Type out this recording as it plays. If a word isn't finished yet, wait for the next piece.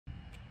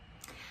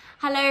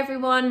Hello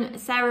everyone,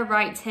 Sarah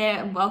Wright here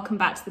and welcome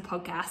back to the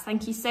podcast.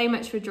 Thank you so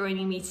much for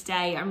joining me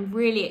today. I'm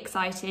really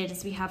excited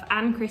as we have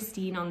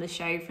Anne-Christine on the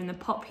show from the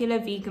popular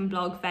vegan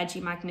blog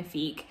Veggie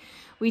Magnifique.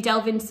 We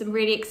delve into some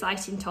really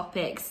exciting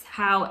topics,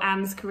 how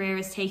Anne's career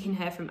has taken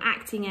her from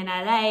acting in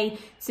LA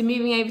to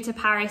moving over to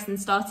Paris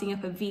and starting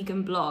up a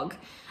vegan blog.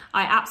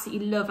 I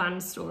absolutely love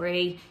Anne's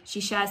story. She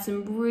shares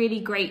some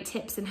really great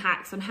tips and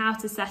hacks on how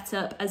to set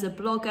up as a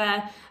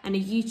blogger and a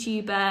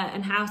YouTuber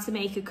and how to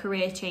make a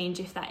career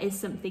change if that is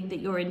something that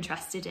you're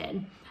interested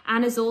in.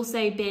 Anne has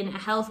also been a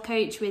health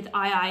coach with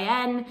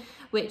IIN,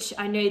 which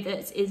I know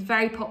that is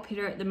very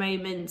popular at the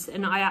moment,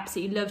 and I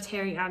absolutely loved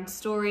hearing Anne's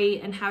story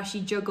and how she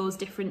juggles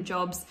different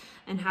jobs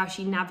and how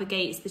she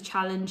navigates the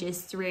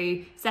challenges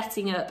through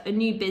setting up a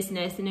new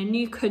business in a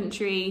new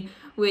country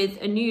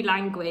with a new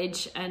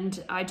language.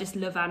 And I just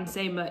love Anne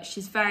so much.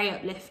 She's very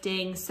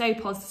uplifting, so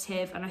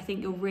positive, and I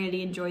think you'll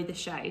really enjoy the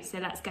show. So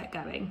let's get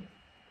going.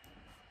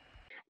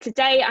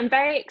 Today, I'm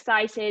very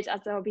excited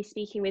as I'll be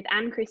speaking with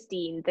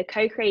Anne-Christine, the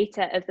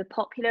co-creator of the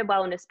popular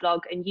wellness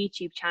blog and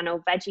YouTube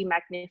channel Veggie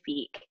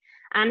Magnifique.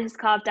 Anne has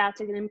carved out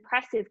an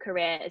impressive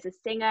career as a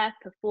singer,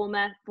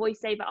 performer,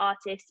 voiceover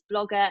artist,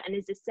 blogger, and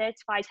is a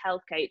certified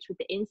health coach with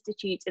the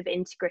Institute of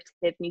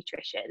Integrative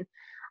Nutrition.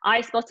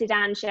 I spotted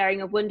Anne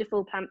sharing a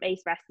wonderful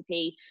plant-based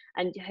recipe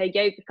and her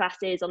yoga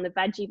classes on the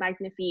Veggie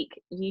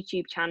Magnifique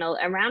YouTube channel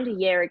around a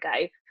year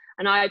ago,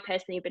 and I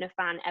personally have been a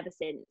fan ever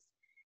since.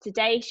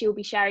 Today, she will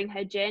be sharing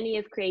her journey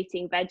of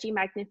creating Veggie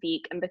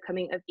Magnifique and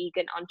becoming a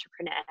vegan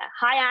entrepreneur.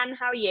 Hi, Anne,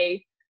 how are you?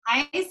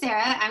 Hi,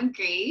 Sarah. I'm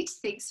great.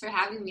 Thanks for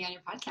having me on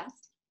your podcast.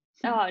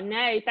 Oh,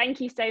 no,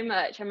 thank you so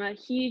much. I'm a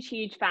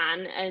huge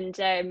fan, and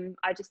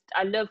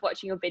I love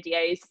watching your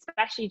videos,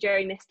 especially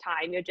during this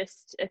time. You're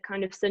just a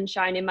kind of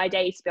sunshine in my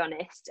day, to be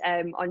honest,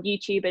 on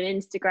YouTube and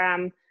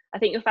Instagram. I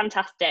think you're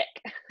fantastic.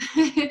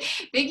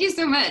 Thank you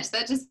so much.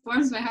 That just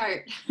warms my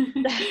heart.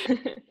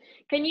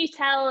 Can you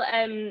tell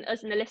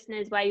us and the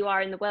listeners where you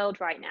are in the world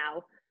right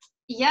now?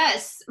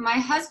 Yes, my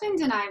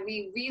husband and I,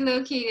 we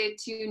relocated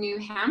to New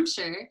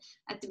Hampshire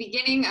at the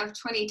beginning of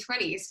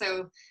 2020.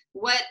 So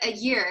what a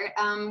year.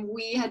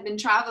 We had been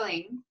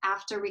traveling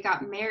after we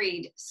got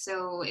married.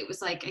 So it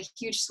was like a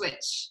huge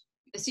switch,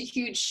 a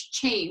huge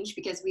change,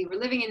 because we were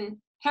living in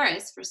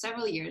Paris for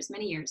several years,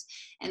 many years.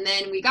 And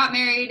then we got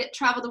married,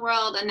 traveled the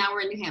world, and now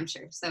we're in New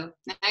Hampshire. So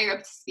now you're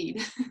up to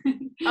speed.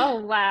 Oh,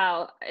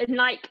 wow. And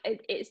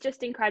it's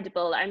just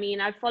incredible. I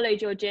mean, I've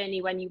followed your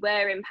journey when you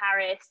were in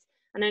Paris,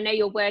 and I know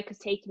your work has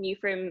taken you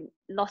from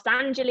Los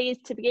Angeles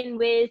to begin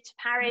with to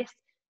Paris.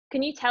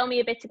 Can you tell me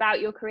a bit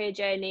about your career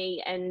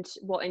journey and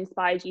what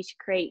inspired you to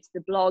create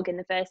the blog in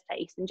the first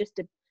place, and just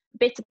a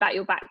bit about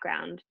your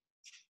background?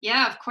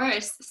 Yeah, of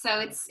course.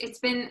 So it's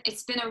been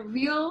a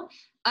real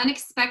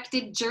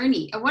unexpected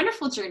journey, a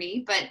wonderful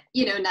journey, but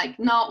like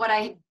not what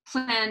I had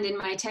planned in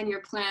my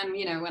 10-year plan,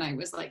 when I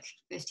was like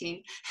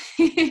 15.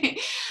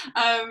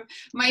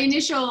 My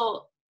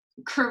initial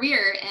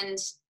career, and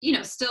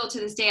still to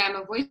this day, I'm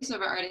a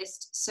voiceover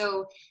artist.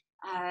 So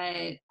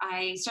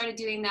I started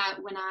doing that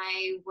when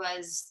I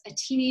was a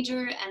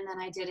teenager, and then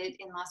I did it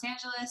in Los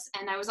Angeles,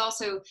 and I was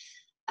also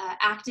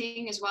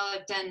acting as well.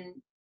 I've done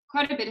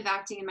quite a bit of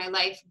acting in my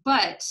life,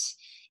 but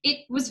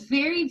it was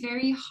very,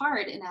 very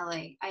hard in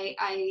LA.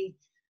 I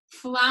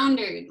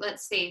floundered,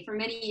 let's say, for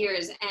many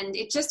years, and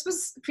it just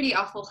was pretty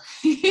awful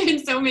in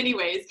so many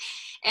ways.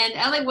 And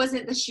LA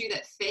wasn't the shoe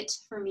that fit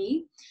for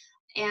me.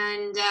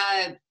 And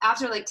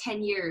after like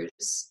 10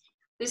 years,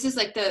 this is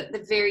like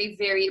the very,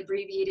 very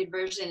abbreviated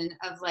version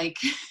of like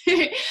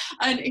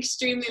an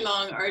extremely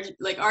long,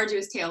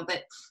 arduous tale.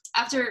 But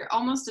after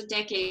almost a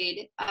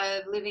decade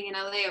of living in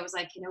LA, I was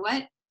like, you know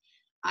what?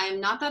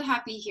 I'm not that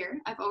happy here.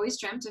 I've always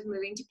dreamt of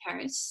moving to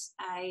Paris.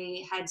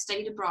 I had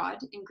studied abroad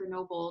in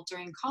Grenoble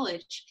during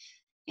college,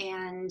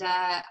 and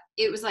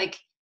it was like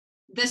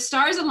the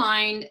stars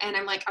aligned, and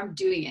I'm like, I'm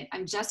doing it.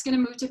 I'm just gonna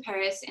move to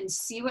Paris and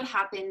see what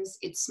happens.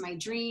 It's my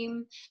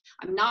dream.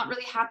 I'm not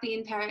really happy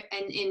in Paris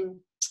and in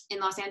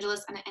Los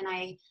Angeles, and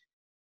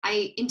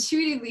I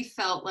intuitively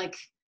felt like,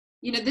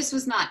 this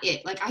was not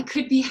it. Like I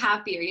could be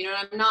happier.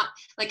 I'm not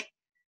like.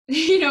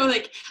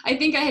 I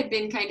think I had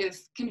been kind of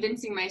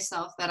convincing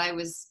myself that I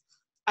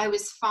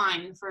was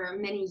fine for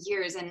many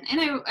years, and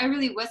I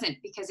really wasn't,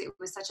 because it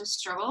was such a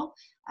struggle,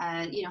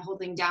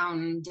 holding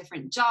down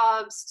different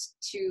jobs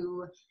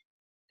to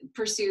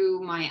pursue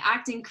my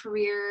acting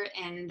career,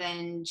 and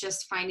then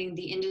just finding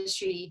the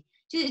industry,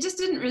 it just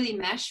didn't really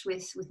mesh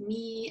with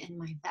me and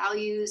my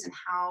values and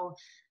how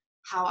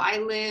I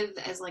live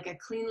as like a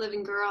clean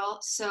living girl.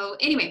 So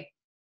anyway,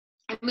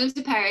 I moved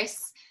to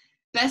Paris.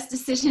 Best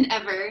decision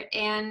ever.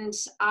 And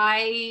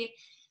I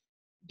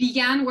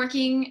began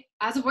working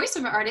as a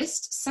voiceover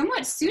artist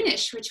somewhat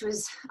soonish, which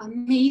was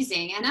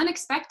amazing and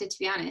unexpected, to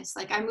be honest.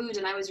 Like I moved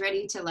and I was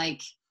ready to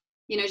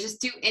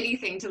just do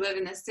anything to live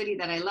in this city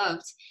that I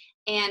loved.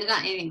 And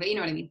not anything, but you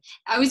know what I mean.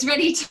 I was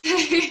ready to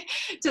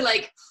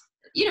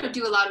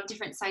do a lot of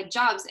different side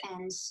jobs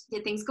and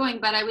get things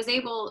going. But I was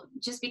able,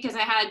 just because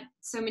I had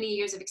so many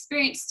years of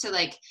experience,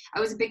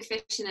 I was a big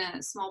fish in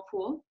a small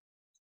pool.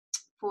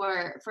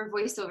 for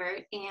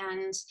voiceover.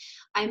 And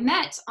I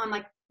met on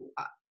like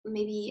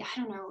maybe, I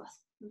don't know,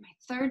 my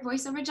third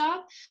voiceover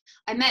job.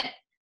 I met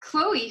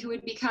Chloe, who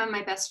would become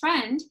my best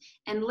friend,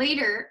 and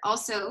later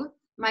also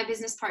my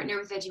business partner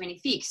with Veggie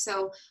Magnifique.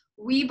 So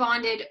we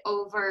bonded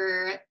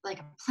over like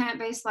a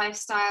plant-based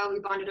lifestyle. We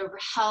bonded over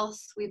health.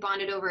 We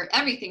bonded over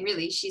everything,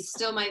 really. She's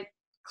still my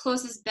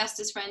closest,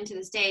 bestest friend to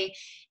this day.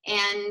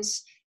 And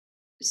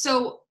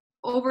so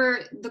over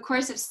the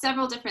course of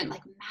several different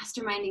like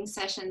masterminding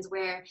sessions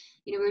where,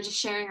 you know, we were just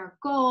sharing our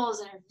goals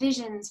and our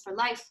visions for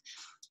life,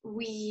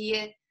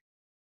 we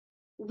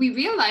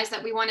realized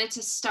that we wanted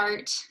to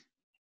start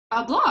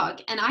a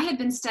blog. And I had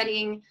been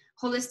studying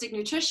holistic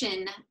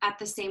nutrition at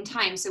the same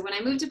time. So when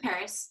I moved to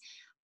Paris,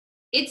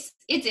 it's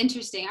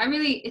interesting.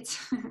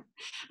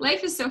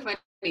 Life is so funny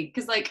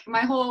because like my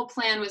whole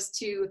plan was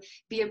to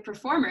be a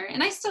performer,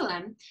 and I still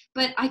am,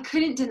 but I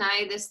couldn't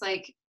deny this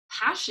like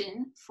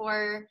passion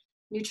for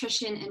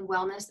nutrition and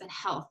wellness and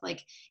health.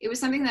 Like it was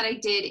something that I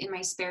did in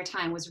my spare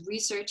time, was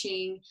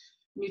researching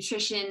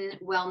nutrition,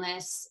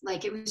 wellness.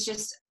 Like it was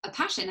just a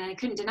passion and I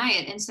couldn't deny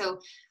it. And so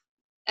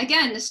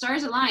again, the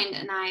stars aligned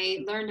and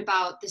I learned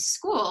about this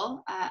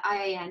school,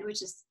 IIN,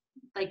 which is,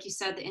 like you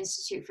said, the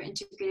Institute for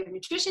Integrative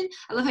Nutrition.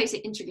 I love how you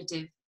say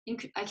integrative.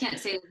 I can't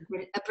say it as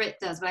a Brit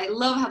does, but I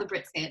love how the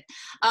Brits say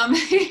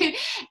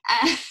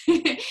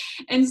it.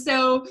 And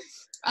so,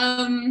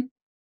 and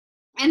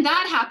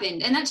that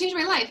happened, and that changed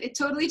my life. It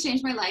totally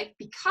changed my life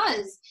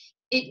because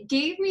it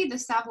gave me the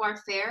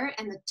savoir-faire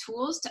and the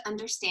tools to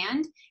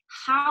understand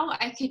how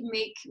I could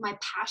make my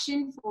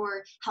passion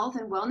for health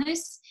and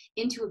wellness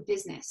into a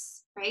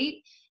business, right?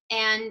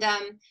 And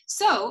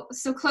so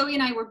Chloe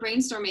and I were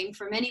brainstorming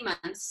for many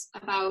months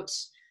about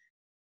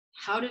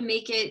how to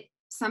make it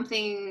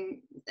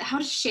something, how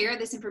to share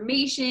this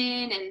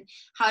information and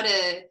how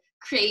to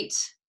create,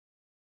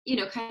 you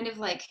know, kind of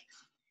like,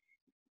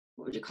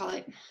 what would you call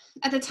it?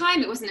 At the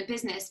time, it wasn't a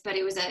business, but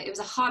it was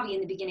a hobby in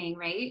the beginning,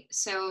 right?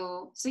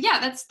 So yeah,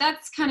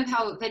 that's kind of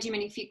how Veggie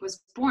Magnifique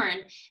was born.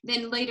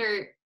 Then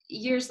later,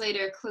 years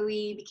later,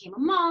 Chloe became a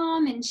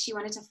mom and she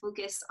wanted to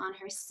focus on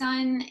her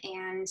son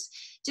and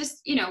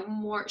just, you know,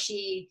 more,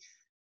 she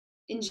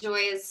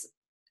enjoys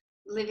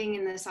living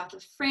in the south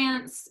of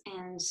France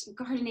and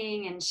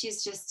gardening, and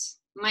she's just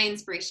my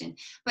inspiration.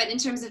 But in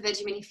terms of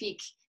Veggie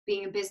Magnifique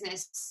being a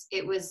business,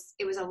 it was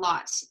a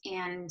lot,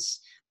 and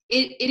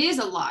it is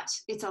a lot.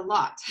 It's a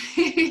lot.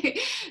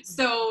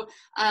 So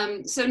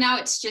now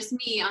it's just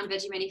me on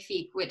Veggie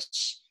Magnifique,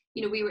 which,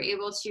 you know, we were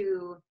able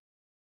to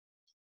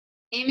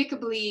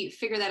amicably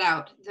figure that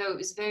out, though it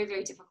was very,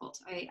 very difficult.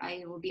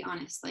 I will be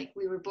honest. Like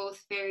we were both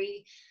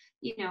very,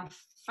 you know,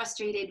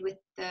 frustrated with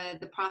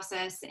the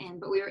process,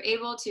 but we were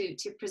able to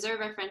preserve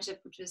our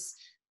friendship, which was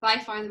by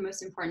far the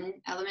most important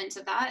element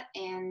of that.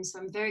 And so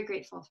I'm very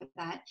grateful for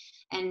that,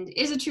 and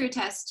is a true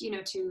attest, you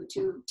know,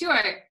 to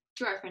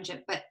our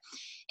friendship. But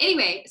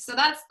anyway, so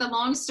that's the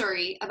long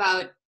story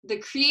about the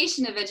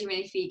creation of Veggie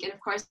Magnifique. And of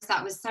course,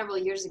 that was several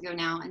years ago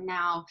now, and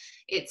now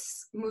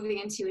it's moving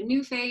into a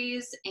new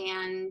phase,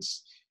 and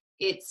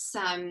it's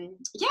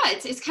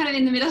it's kind of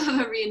in the middle of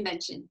a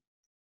reinvention.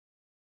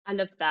 I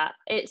love that.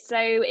 It's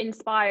so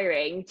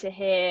inspiring to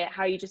hear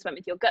how you just went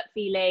with your gut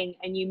feeling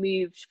and you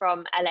moved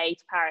from LA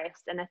to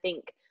Paris. And I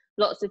think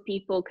lots of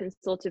people can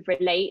sort of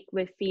relate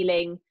with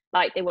feeling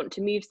like they want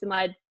to move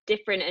somewhere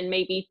different and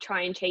maybe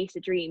try and chase a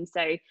dream.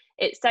 So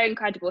it's so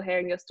incredible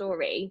hearing your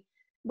story.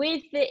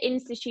 With the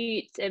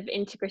Institute of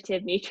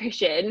Integrative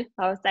Nutrition,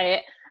 I'll say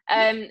it,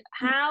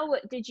 how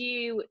did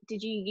you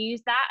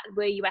use that?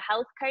 Were you a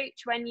health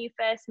coach when you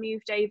first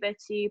moved over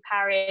to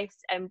Paris?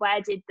 And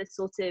where did the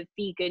sort of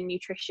vegan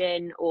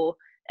nutrition or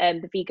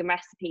the vegan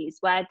recipes,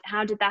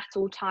 how did that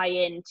all tie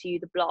into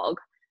the blog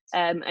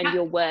and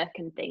your work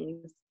and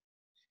things?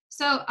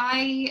 So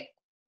I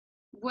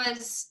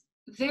was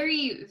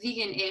very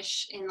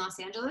vegan-ish in Los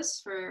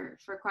Angeles for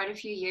quite a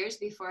few years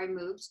before I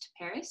moved to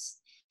Paris.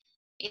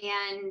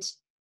 And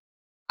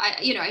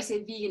I say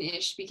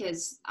vegan-ish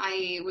because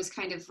I was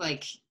kind of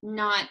like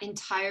not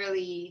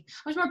entirely,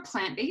 I was more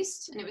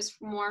plant-based, and it was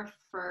more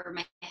for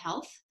my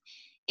health.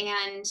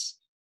 And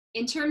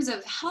in terms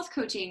of health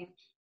coaching,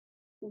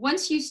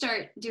 once you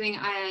start doing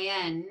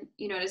IIN,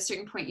 you know, at a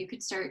certain point you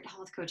could start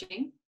health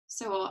coaching.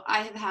 So I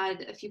have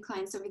had a few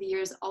clients over the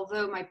years,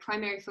 although my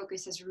primary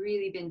focus has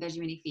really been Veggie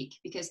Magnifique,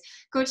 because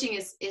coaching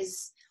is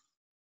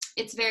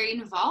it's very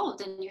involved,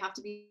 and you have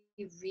to be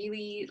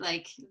really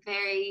like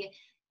very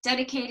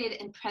dedicated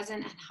and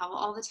present and have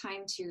all the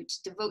time to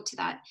devote to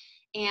that.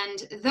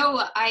 And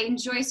though I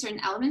enjoy certain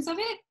elements of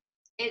it,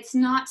 it's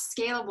not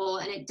scalable,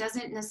 and it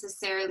doesn't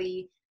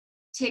necessarily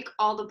tick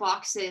all the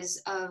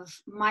boxes of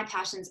my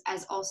passions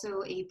as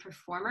also a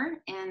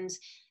performer. And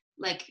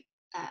like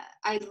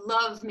I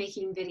love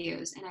making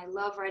videos and I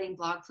love writing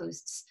blog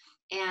posts,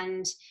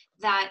 and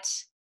that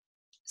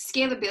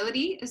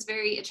scalability is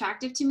very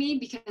attractive to me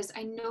because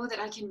I know that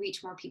I can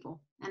reach more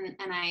people, and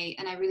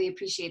I really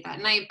appreciate that,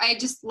 and I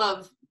just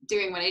love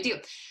doing what I do.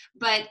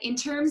 But in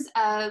terms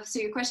of, so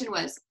your question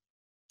was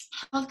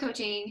health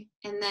coaching,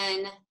 and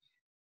then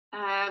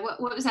what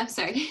was that?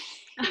 Sorry.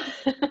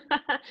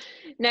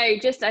 No,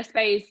 just I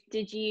suppose,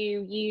 did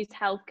you use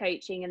health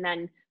coaching and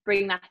then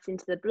bring that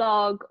into the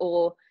blog,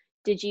 or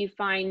did you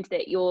find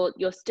that your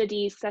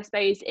studies, I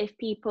suppose, if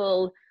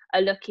people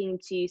are looking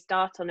to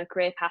start on a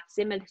career path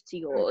similar to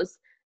yours,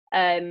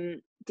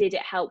 did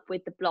it help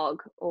with the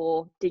blog,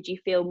 or did you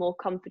feel more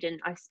confident,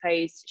 I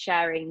suppose,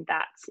 sharing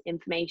that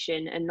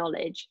information and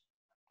knowledge?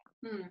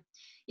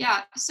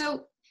 Yeah,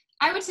 so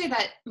I would say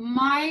that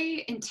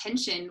my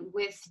intention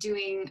with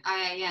doing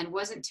IIN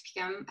wasn't to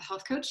become a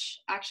health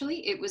coach,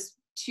 actually. It was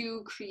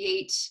to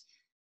create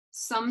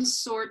some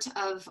sort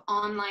of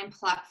online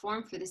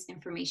platform for this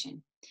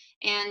information.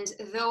 And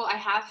though I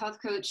have health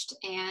coached,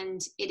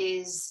 and it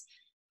is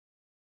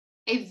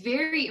a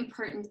very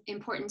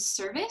important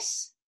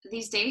service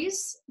these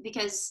days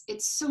because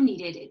it's so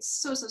needed. It's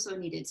so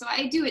needed. So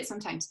I do it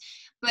sometimes.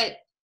 But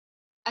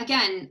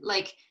again,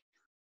 like,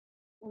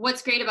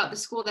 what's great about the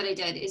school that I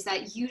did is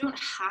that you don't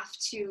have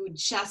to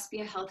just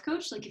be a health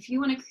coach. Like, if you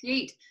want to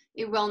create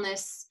a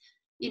wellness,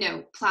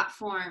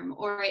 platform,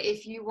 or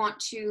if you want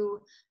to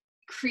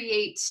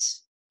create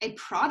a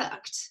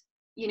product,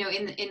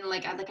 in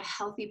like a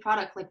healthy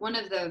product, like one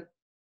of the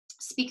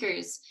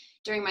speakers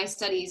during my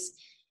studies,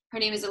 her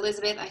name is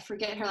Elizabeth, I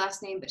forget her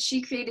last name, but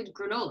she created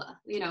granola,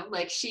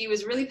 like she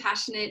was really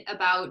passionate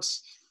about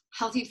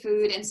healthy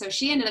food. And so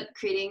she ended up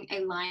creating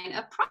a line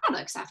of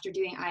products after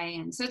doing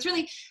IIN. So it's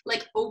really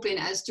like open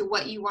as to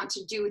what you want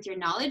to do with your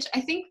knowledge.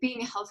 I think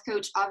being a health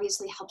coach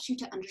obviously helps you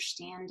to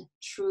understand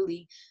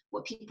truly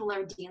what people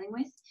are dealing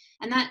with.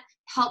 And that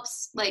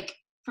helps, like,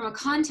 from a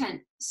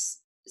content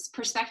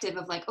perspective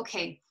of like,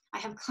 okay, I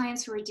have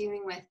clients who are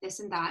dealing with this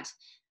and that.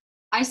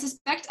 I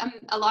suspect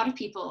a lot of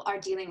people are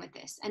dealing with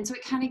this. And so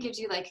it kind of gives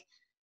you like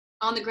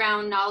on the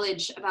ground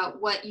knowledge about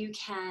what you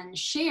can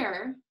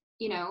share,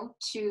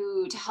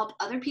 to help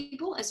other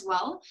people as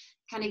well.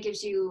 Kind of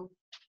gives you,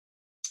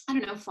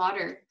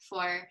 fodder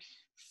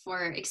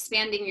for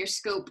expanding your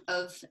scope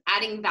of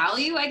adding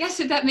value, I guess,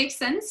 if that makes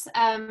sense.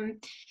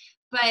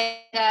 But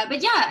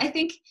yeah, I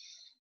think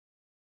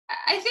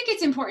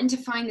it's important to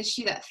find the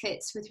shoe that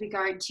fits with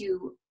regard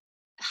to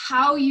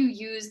how you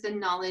use the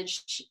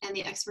knowledge and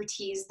the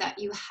expertise that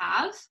you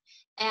have.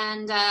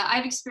 And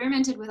I've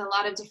experimented with a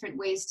lot of different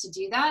ways to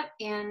do that.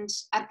 And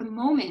at the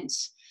moment,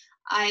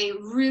 I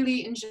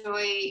really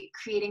enjoy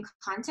creating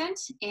content,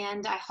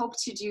 and I hope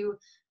to do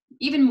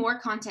even more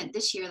content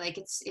this year. Like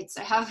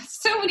I have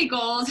so many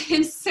goals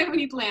and so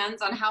many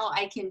plans on how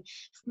I can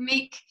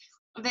make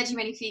Veggie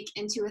Magnifique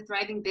into a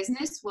thriving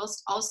business,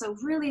 whilst also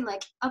really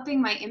like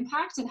upping my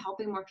impact and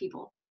helping more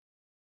people.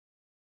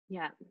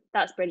 Yeah,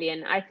 that's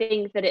brilliant. I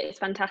think that it's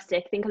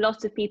fantastic. I think a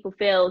lot of people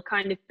feel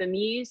kind of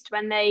bemused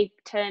when they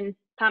turn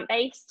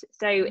plant-based.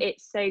 So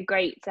it's so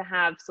great to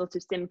have sort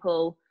of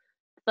simple,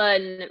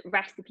 fun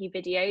recipe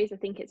videos. I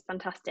think it's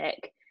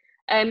fantastic.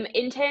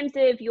 In terms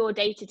of your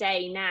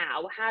day-to-day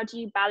now, how do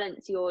you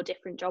balance your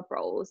different job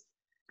roles?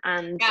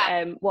 And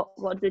what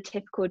does a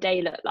typical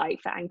day look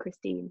like for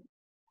Anne-Christine?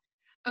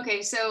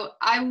 Okay, so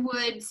I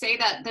would say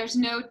that there's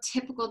no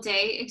typical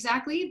day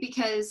exactly,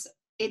 because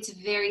it's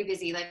very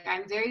busy. Like,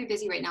 I'm very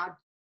busy right now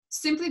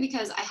simply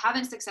because I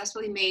haven't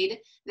successfully made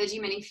Veggie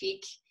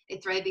Magnifique a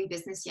thriving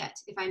business yet,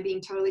 if I'm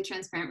being totally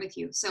transparent with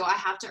you. So I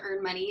have to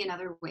earn money in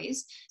other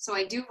ways. So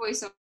I do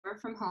voiceover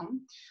from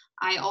home.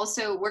 I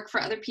also work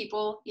for other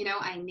people,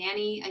 I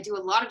nanny, I do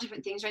a lot of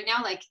different things right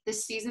now. Like,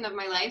 this season of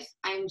my life,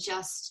 I'm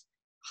just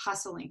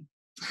hustling.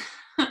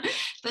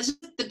 That's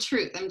just the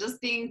truth. I'm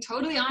just being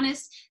totally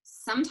honest.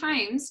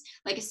 Sometimes,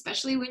 like,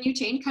 especially when you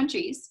change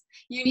countries,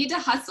 you need to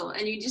hustle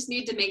and you just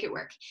need to make it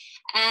work.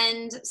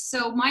 And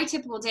so my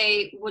typical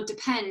day would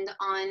depend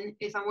on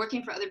if I'm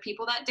working for other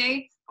people that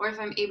day, or if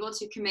I'm able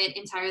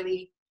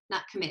to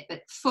not commit,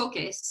 but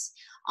focus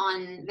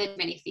on Veggie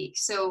Magnifique.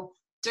 So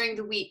during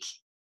the week,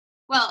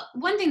 well,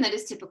 one thing that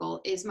is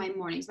typical is my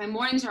mornings. My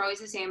mornings are always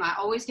the same. I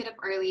always get up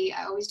early.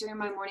 I always do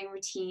my morning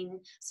routine.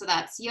 So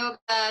that's yoga,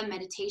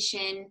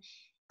 meditation,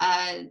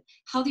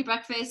 healthy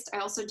breakfast. I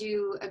also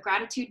do a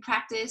gratitude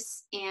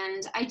practice,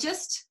 and I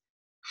just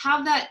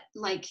have that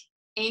like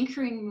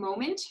anchoring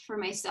moment for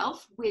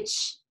myself,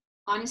 which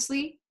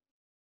honestly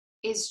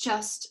is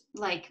just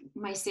like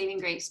my saving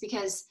grace,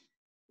 because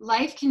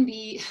life can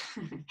be,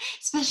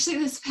 especially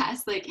this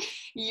past like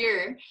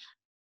year,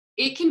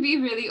 it can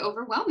be really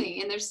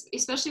overwhelming. And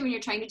especially when you're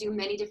trying to do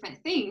many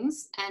different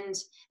things and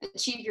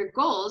achieve your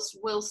goals,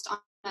 whilst on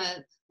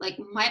a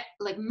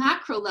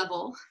macro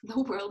level,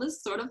 the world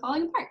is sort of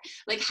falling apart.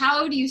 Like,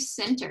 how do you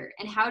center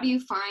and how do you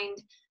find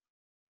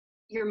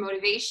your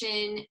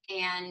motivation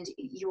and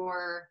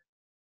your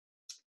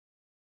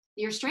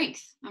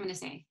strength, I'm going to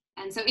say.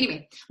 And so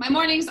anyway, my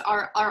mornings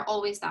are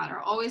always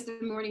the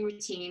morning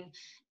routine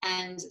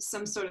and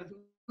some sort of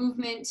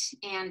movement,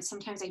 and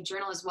sometimes I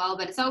journal as well,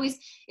 but it's always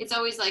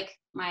like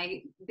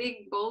my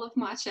big bowl of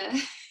matcha,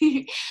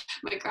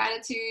 my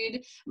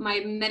gratitude,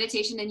 my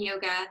meditation and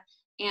yoga,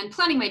 and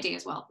planning my day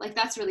as well. Like,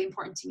 that's really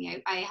important to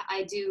me.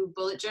 I do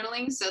bullet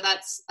journaling, so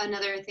that's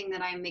another thing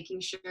that I'm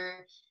making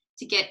sure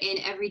to get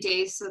in every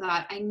day, so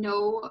that I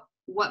know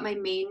what my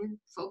main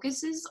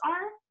focuses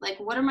are, like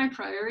what are my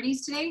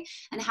priorities today,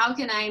 and how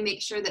can I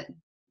make sure that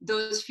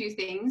those few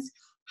things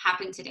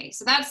happen today.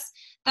 So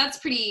that's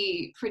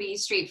pretty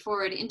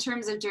straightforward. In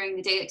terms of during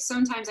the day, like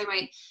sometimes I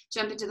might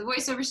jump into the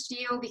voiceover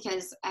studio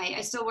because I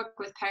still work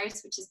with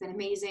Paris, which has been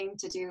amazing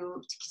to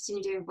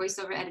continue doing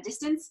voiceover at a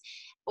distance.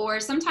 Or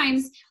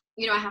sometimes,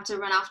 you know, I have to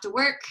run off to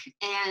work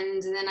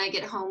and then I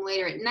get home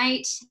later at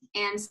night.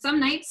 And some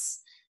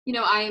nights, you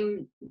know,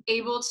 I'm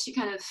able to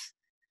kind of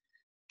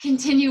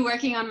continue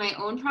working on my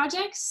own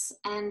projects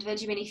and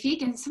Veggie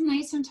Magnifique, and some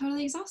nights I'm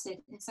totally exhausted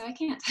and so I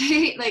can't.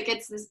 Like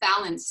it's this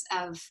balance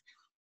of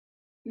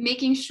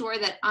making sure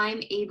that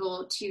I'm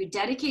able to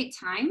dedicate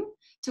time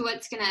to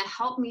what's going to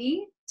help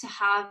me to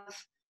have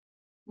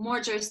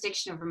more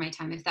jurisdiction over my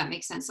time, if that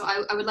makes sense. So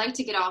I would like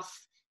to get off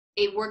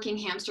a working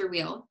hamster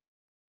wheel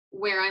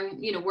where I'm,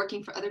 you know,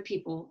 working for other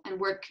people and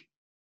work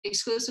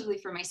exclusively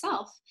for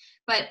myself.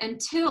 But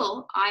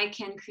until I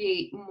can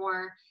create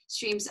more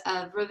streams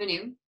of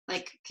revenue,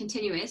 like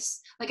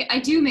continuous, like I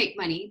do make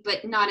money,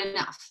 but not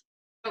enough.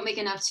 I don't make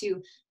enough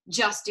to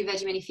just do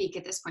Veggie Magnifique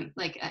at this point,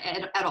 like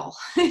at all.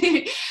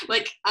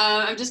 Like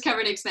I'm just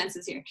covering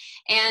expenses here.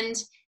 And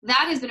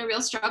that has been a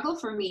real struggle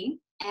for me,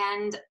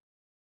 and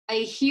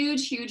a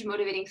huge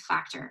motivating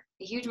factor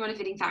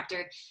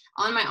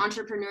on my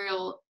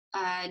entrepreneurial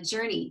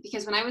journey.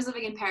 Because when I was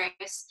living in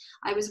Paris,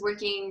 I was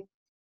working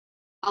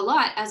a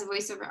lot as a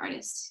voiceover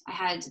artist. I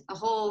had a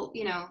whole,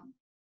 you know,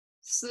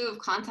 slew of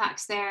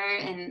contacts there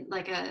and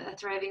like a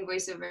thriving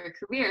voiceover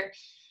career.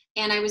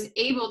 And I was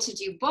able to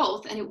do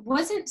both. And it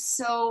wasn't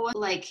so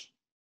like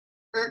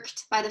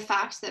irked by the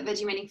fact that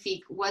Veggie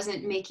Magnifique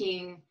wasn't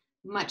making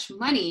much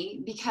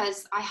money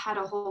because I had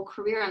a whole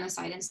career on the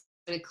side and so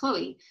did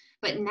Chloe.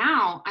 But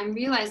now I'm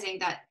realizing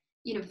that,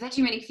 you know,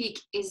 Veggie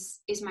Magnifique is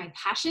my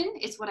passion.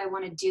 It's what I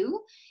want to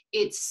do.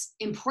 It's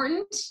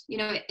important. You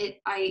know,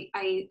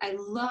 I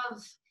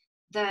love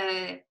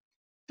the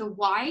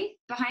why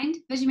behind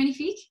Veggie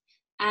Magnifique.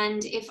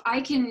 And if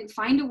I can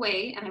find a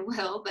way, and I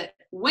will, but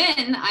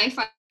when I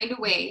find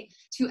a way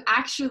to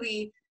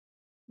actually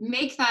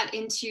make that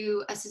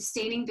into a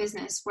sustaining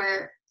business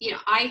where, you know,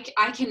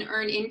 I can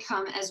earn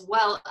income as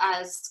well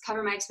as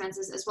cover my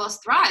expenses, as well as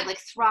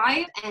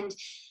thrive and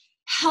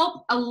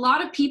help a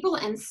lot of people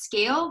and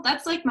scale,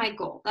 that's like my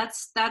goal.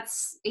 That's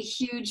a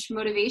huge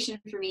motivation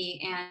for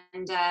me.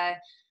 And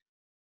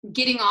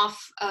getting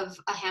off of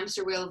a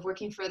hamster wheel of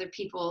working for other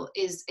people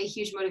is a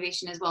huge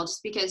motivation as well,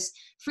 just because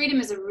freedom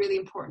is a really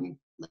important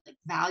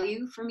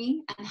value for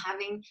me, and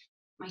having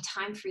my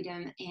time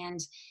freedom and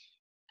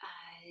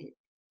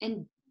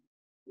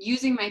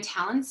using my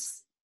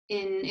talents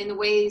in the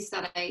ways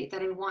that I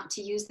want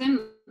to use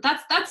them.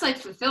 That's like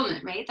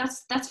fulfillment, right?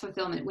 That's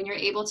fulfillment when you're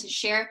able to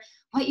share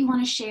what you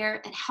want to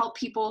share and help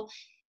people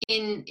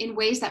in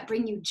ways that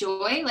bring you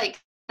joy. Like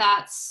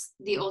that's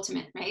the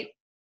ultimate, right?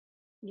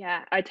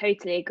 Yeah, I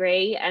totally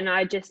agree. And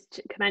I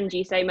just commend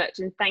you so much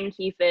and thank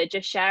you for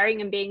just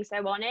sharing and being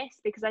so honest,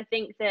 because I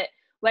think that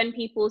when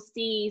people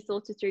see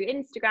sort of through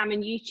Instagram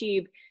and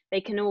YouTube,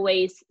 they can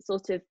always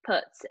sort of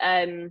put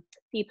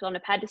people on a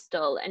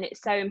pedestal. And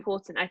it's so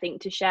important, I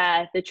think, to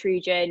share the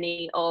true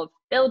journey of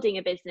building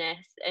a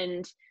business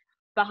and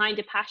behind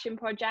a passion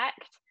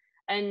project.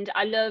 And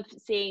I love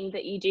seeing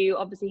that you do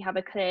obviously have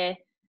a clear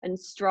and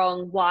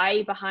strong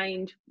why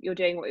behind you're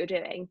doing what you're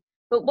doing.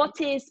 But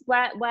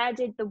where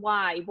did the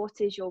why, what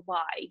is your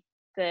why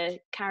for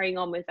carrying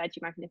on with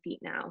Veggie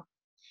Magnifique now?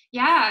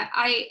 Yeah,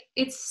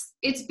 it's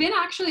been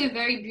actually a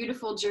very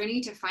beautiful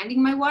journey to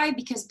finding my why,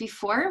 because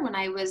before, when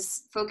I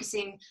was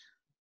focusing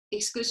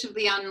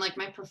exclusively on like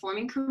my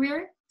performing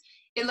career,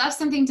 it left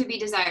something to be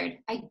desired.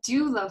 I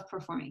do love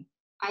performing.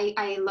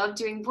 I love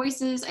doing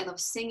voices, I love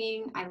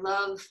singing, I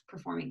love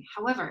performing.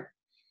 However,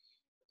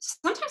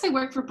 sometimes I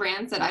work for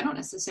brands that I don't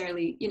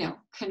necessarily, you know,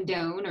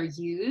 condone or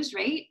use,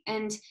 right?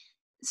 And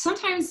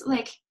sometimes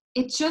like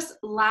it just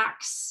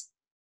lacks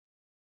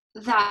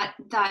that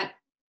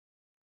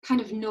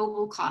kind of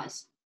noble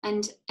cause,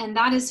 and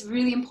that is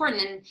really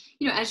important. And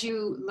you know, as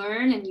you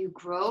learn and you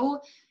grow,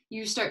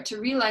 you start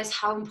to realize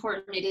how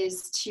important it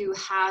is to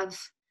have,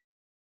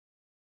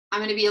 I'm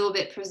going to be a little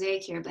bit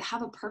prosaic here, but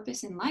have a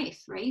purpose in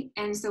life, right?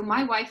 And so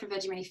my why for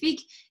Veggie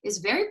Magnifique is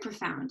very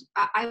profound.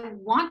 I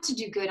want to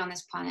do good on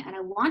this planet, and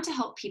I want to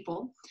help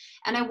people,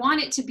 and I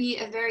want it to be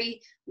a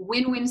very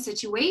win-win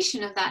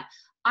situation of that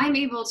I'm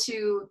able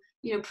to,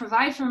 you know,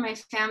 provide for my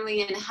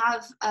family and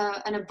have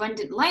an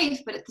abundant life,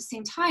 but at the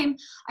same time,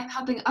 I'm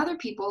helping other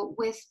people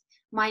with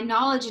my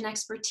knowledge and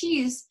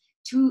expertise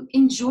to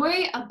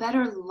enjoy a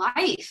better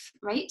life,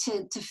 right?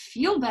 To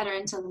feel better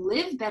and to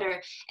live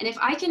better. And if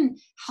I can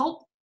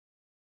help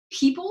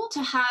people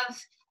to have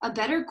a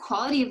better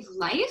quality of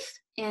life,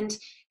 and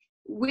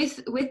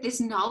with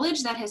this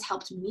knowledge that has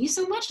helped me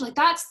so much, like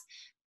that's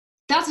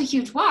a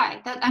huge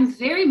why. That I'm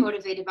very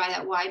motivated by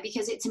that why,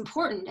 because it's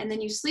important. And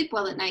then you sleep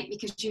well at night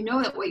because you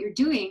know that what you're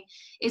doing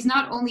is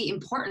not only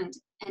important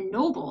and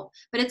noble,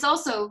 but it's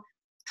also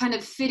kind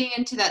of fitting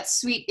into that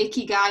sweet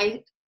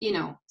ikigai, you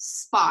know,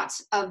 spot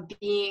of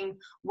being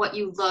what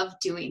you love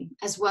doing,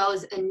 as well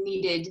as a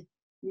needed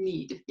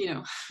need, you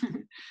know.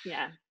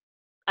 Yeah.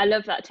 I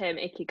love that term,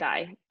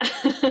 ikigai.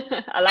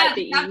 I like that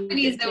you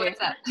Japanese know what's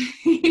up.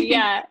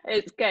 Yeah,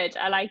 it's good.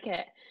 I like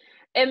it.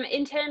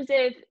 In terms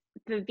of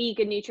the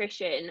vegan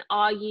nutrition,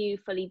 are you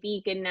fully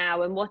vegan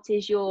now? And what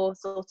is your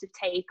sort of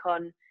take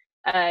on,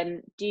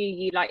 do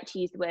you like to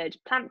use the word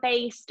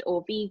plant-based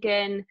or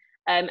vegan?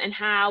 And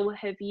how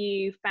have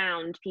you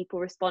found people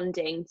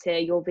responding to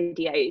your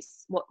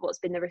videos? What's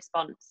been the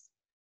response?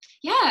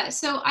 Yeah,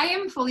 so I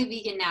am fully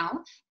vegan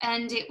now,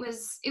 and it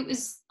was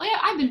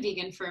I've been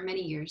vegan for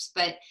many years,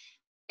 but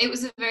it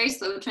was a very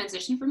slow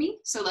transition for me.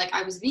 So like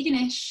I was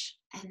veganish,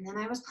 and then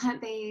I was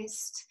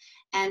plant-based,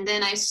 and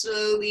then I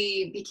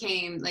slowly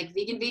became like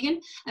vegan.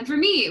 And for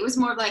me, it was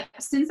more like,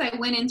 since I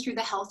went in through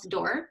the health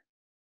door,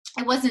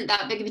 it wasn't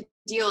that big of a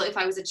deal if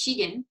I was a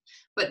vegan.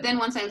 But then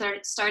once I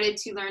started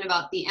to learn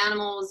about the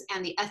animals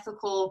and the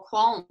ethical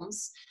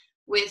qualms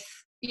with,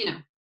 you know,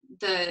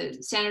 the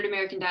standard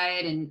American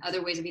diet and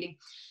other ways of eating,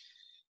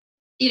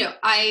 you know,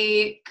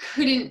 I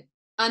couldn't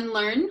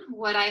unlearn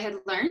what I had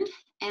learned.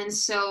 And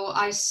so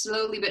I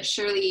slowly but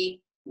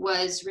surely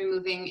was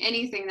removing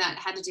anything that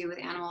had to do with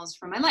animals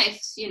from my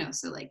life, you know,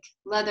 so like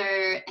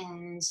leather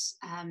and,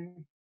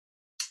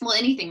 well,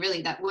 anything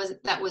really that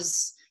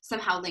was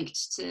somehow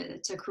linked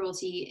to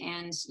cruelty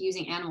and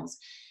using animals.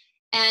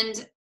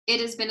 And it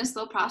has been a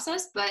slow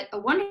process, but a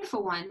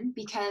wonderful one,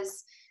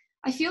 because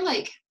I feel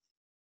like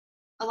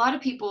a lot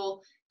of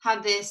people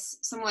have this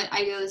somewhat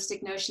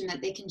idealistic notion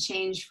that they can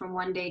change from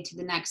one day to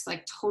the next,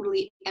 like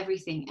totally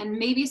everything. And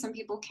maybe some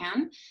people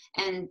can,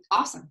 and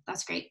awesome,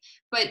 that's great.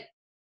 But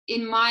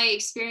in my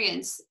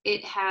experience,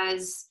 it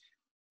has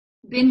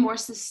been more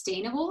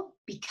sustainable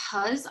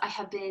because I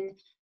have been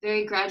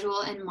very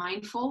gradual and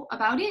mindful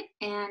about it.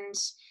 And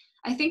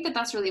I think that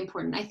that's really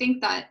important. I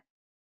think that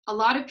a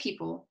lot of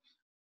people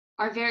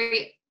are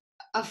very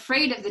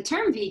afraid of the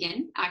term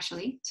vegan,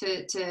 actually,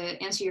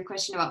 to answer your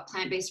question about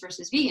plant-based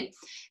versus vegan,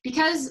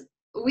 because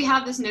we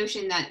have this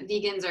notion that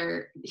vegans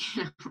are,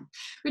 you know,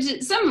 which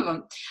is, some of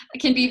them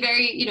can be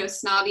very, you know,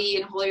 snobby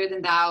and holier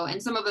than thou,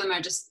 and some of them are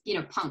just, you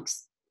know,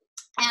 punks.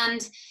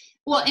 And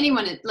well,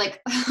 anyone,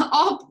 like,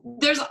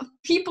 there's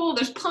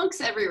punks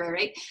everywhere,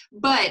 right?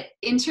 But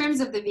in terms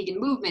of the vegan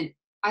movement,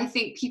 I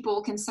think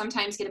people can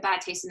sometimes get a bad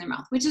taste in their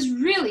mouth, which is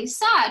really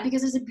sad,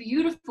 because it's a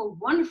beautiful,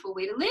 wonderful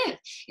way to live.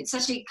 It's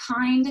such a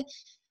kind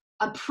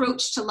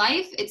approach to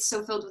life. It's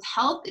so filled with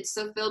health. It's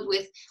so filled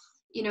with,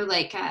 you know,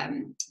 like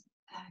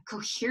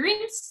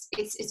coherence.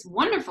 It's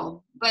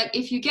wonderful. But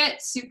if you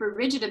get super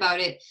rigid about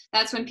it,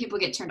 that's when people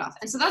get turned off.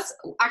 And so that's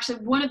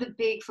actually one of the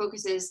big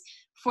focuses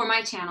for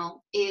my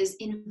channel, is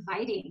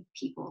inviting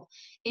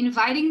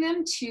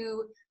them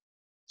to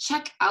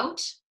check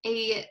out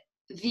a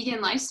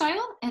vegan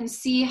lifestyle and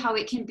see how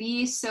it can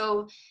be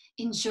so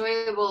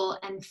enjoyable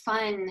and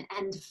fun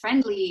and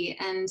friendly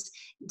and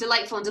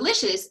delightful and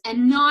delicious,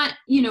 and not,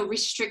 you know,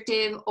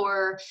 restrictive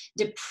or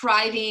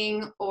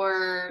depriving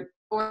or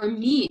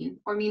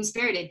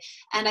mean-spirited.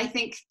 And I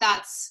think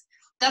that's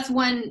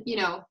one, you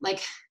know,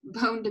 like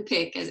bone to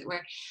pick, as it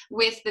were,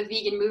 with the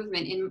vegan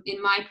movement,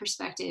 in my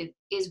perspective,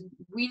 is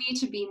we need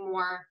to be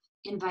more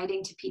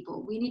inviting to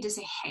people. We need to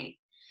say, hey,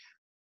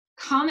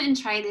 come and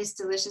try this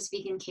delicious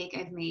vegan cake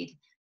I've made.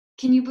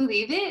 Can you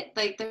believe it?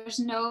 Like, there's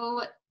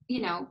no,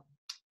 you know,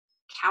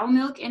 cow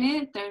milk in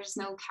it. There's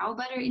no cow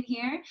butter in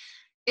here.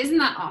 Isn't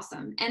that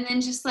awesome? And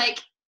then just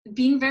like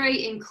being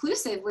very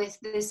inclusive with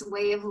this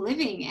way of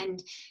living.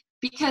 And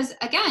because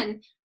again,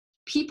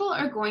 most people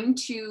are going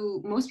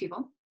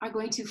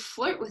to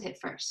flirt with it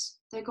first.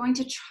 They're going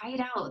to try it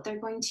out. They're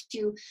going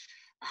to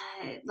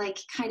like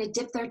kind of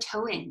dip their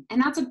toe in.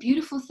 And that's a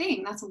beautiful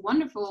thing. That's a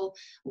wonderful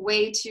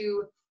way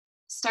to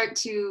start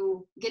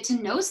to get to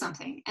know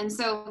something. And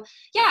so,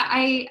 yeah,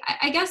 I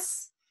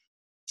guess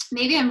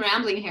maybe I'm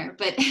rambling here,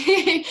 but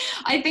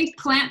I think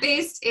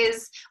plant-based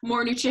is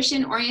more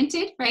nutrition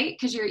oriented, right?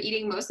 Because you're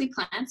eating mostly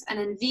plants. And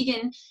then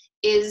vegan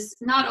is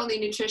not only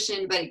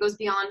nutrition, but it goes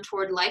beyond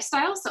toward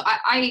lifestyle. So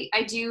I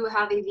do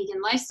have a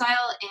vegan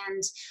lifestyle,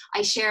 and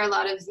I share a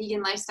lot of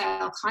vegan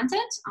lifestyle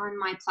content on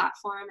my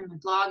platform and my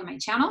blog and my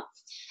channel.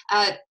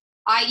 I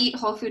eat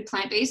whole food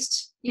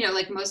plant-based, you know,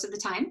 like most of the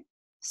time.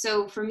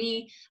 So for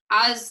me,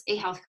 as a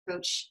health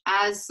coach,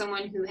 as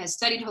someone who has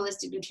studied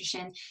holistic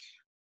nutrition,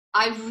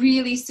 I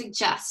really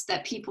suggest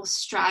that people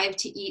strive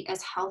to eat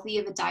as healthy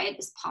of a diet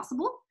as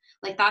possible.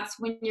 Like, that's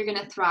when you're going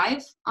to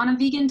thrive on a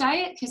vegan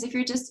diet. Because if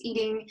you're just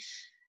eating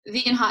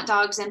vegan hot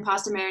dogs and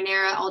pasta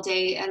marinara all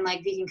day and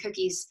like vegan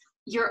cookies,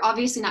 you're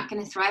obviously not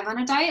going to thrive on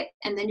a diet.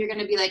 And then you're going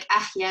to be like,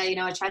 yeah, you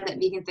know, I tried that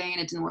vegan thing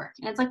and it didn't work.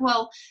 And it's like,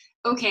 well,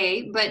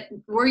 okay, but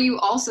were you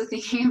also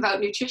thinking about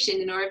nutrition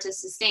in order to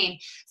sustain?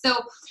 So,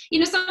 you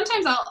know,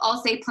 sometimes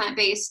I'll say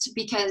plant-based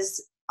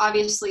because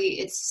obviously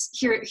it's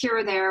here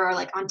or there, or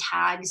like on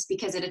tags,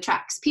 because it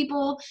attracts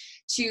people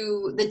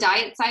to the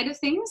diet side of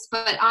things.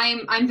 But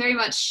I'm very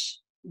much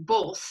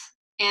both,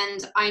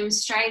 and I'm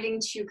striving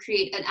to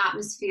create an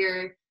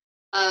atmosphere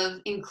of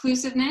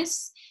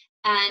inclusiveness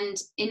and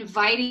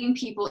inviting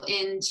people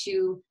in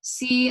to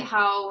see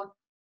how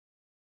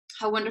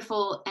how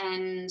wonderful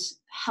and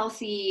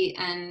healthy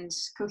and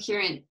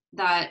coherent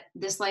that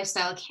this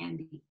lifestyle can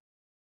be.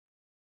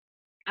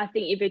 I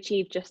think you've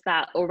achieved just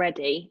that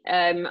already.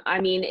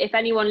 I mean, if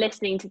anyone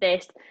listening to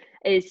this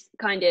is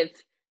kind of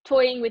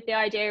toying with the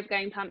idea of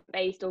going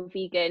plant-based or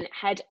vegan,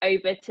 head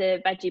over to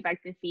Veggie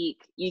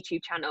Magnifique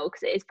YouTube channel,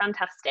 because it is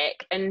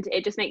fantastic and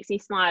it just makes me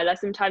smile. I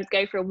sometimes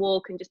go for a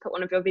walk and just put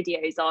one of your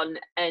videos on,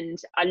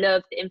 and I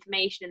love the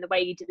information and the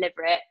way you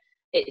deliver it.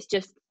 It's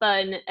just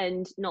fun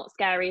and not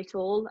scary at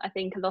all. I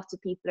think a lot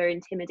of people are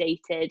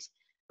intimidated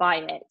by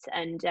it,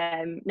 and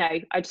no,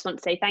 I just want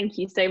to say thank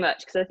you so much,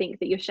 because I think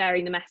that you're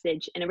sharing the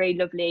message in a really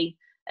lovely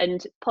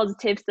and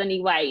positive,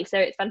 sunny way. So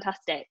it's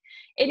fantastic.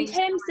 In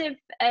terms of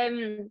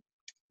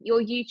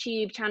your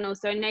YouTube channel,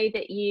 so I know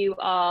that you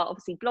are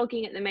obviously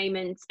blogging at the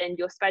moment and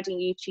you're spreading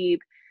YouTube.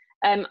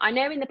 I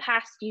know in the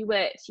past you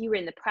were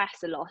in the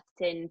press a lot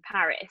in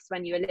Paris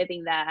when you were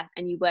living there,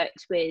 and you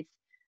worked with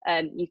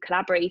you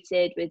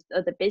collaborated with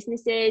other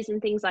businesses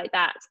and things like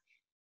that.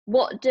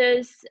 What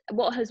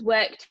has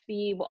worked for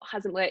you, what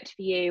hasn't worked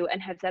for you,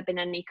 and have there been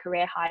any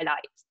career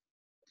highlights?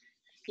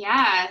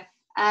 Yeah,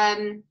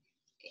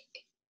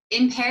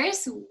 in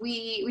Paris,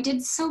 we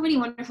did so many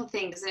wonderful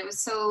things, and it was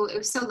so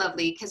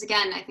lovely, because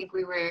again, I think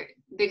we were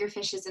bigger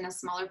fishes in a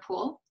smaller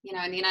pool. You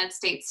know, in the United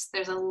States,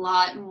 there's a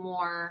lot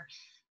more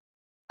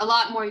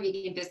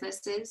vegan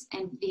businesses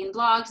and vegan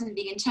blogs and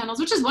vegan channels,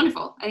 which is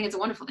wonderful. I think it's a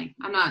wonderful thing.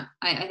 I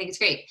think it's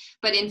great.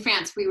 But in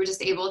France, we were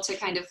just able to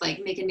kind of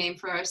like make a name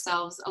for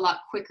ourselves a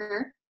lot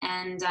quicker.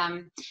 And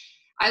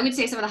I would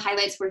say some of the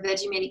highlights were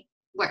Veggie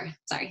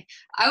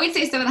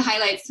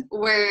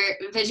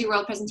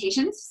World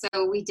presentations.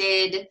 So we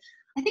did,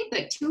 I think,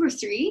 like 2 or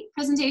 3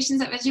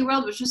 presentations at Veggie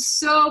World, which was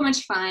so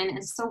much fun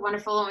and so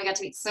wonderful. And we got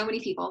to meet so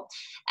many people.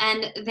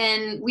 And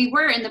then we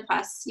were in the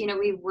press, you know,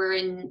 we were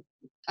in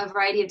a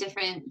variety of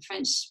different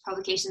French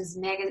publications,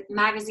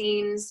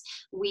 magazines.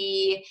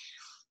 One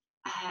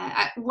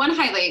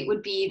highlight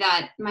would be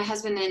that my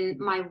husband and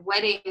my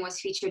wedding was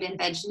featured in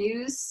Veg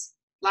News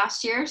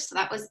last year. So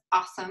that was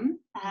awesome.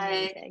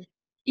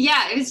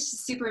 Yeah, it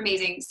was super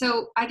amazing.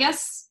 So I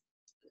guess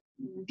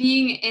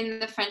being in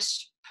the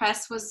French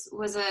press was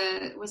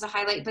a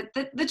highlight. But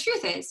the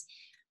truth is,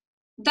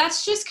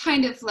 that's just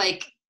kind of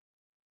like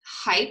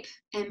hype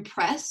and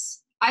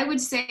press. I would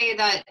say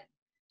that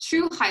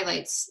true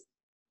highlights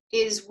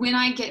is when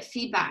I get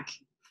feedback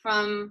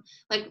from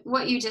like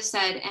what you just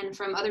said, and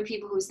from other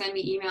people who send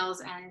me emails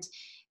and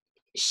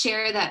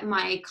share that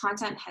my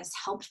content has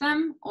helped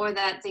them, or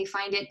that they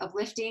find it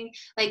uplifting.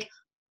 Like,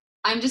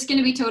 I'm just going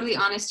to be totally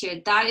honest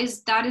here. That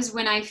is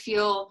when I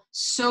feel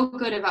so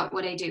good about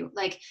what I do.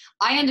 Like,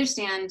 I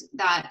understand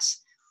that,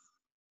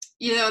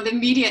 you know, the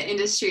media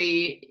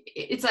industry,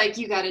 it's like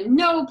you got to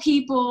know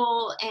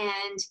people,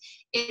 and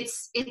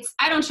it's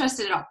I don't trust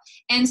it at all.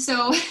 And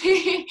so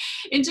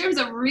in terms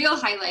of real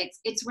highlights,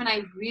 it's when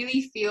I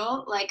really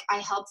feel like I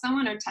helped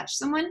someone or touched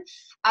someone,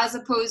 as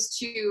opposed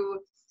to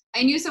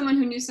I knew someone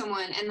who knew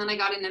someone and then I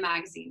got in a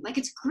magazine. Like,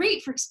 it's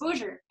great for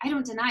exposure. I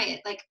don't deny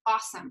it. Like,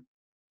 awesome.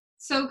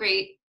 So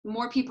great.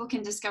 More people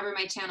can discover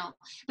my channel.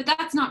 But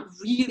that's not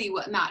really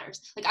what matters.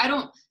 Like, I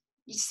don't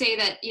say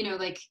that, you know,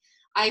 like,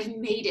 I've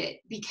made it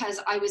because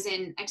I was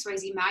in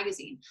XYZ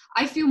magazine.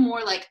 I feel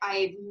more like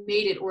I've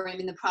made it, or I'm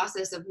in the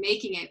process of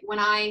making it, when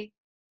I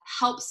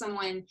help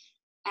someone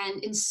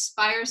and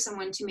inspire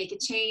someone to make a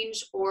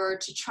change, or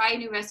to try a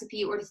new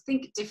recipe, or to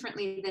think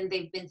differently than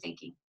they've been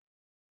thinking.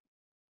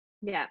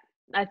 Yeah,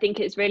 I think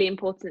it's really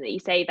important that you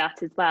say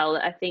that as well.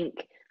 I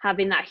think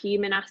having that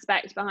human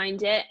aspect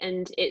behind it,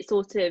 and it's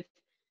sort of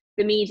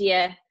the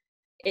media,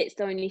 it's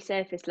only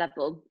surface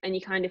level, and you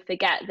kind of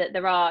forget that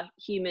there are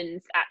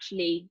humans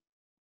actually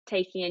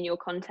taking in your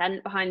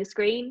content behind the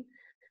screen,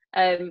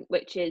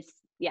 which is,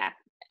 yeah,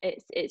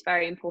 it's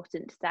very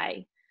important to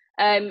say.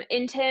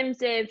 In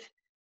terms of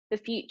the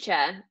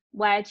future,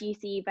 where do you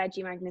see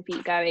Veggie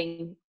Magnifique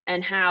going,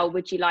 and how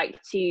would you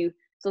like to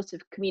sort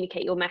of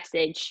communicate your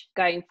message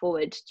going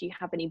forward? Do you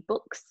have any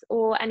books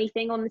or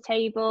anything on the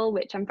table,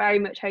 which I'm very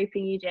much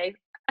hoping you do?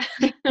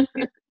 I have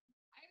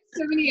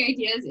so many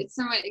ideas. It's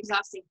somewhat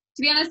exhausting.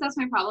 To be honest, that's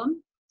my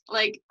problem.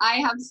 Like, I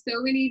have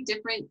so many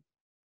different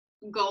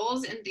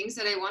goals and things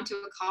that I want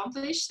to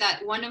accomplish, that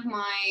one of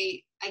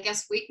my, I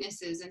guess,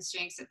 weaknesses and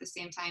strengths at the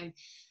same time,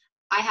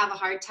 I have a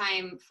hard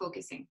time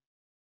focusing.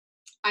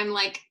 I'm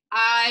like,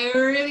 I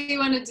really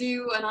want to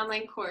do an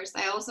online course.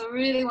 I also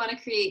really want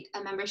to create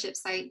a membership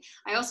site.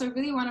 I also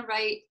really want to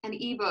write an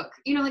ebook,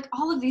 you know, like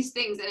all of these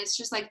things. And it's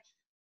just like,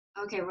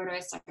 okay, where do I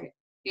start?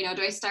 You know,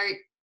 do I start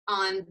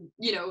on,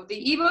 you know,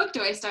 the ebook?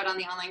 Do I start on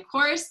the online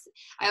course?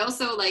 I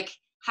also like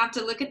have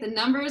to look at the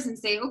numbers and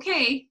say,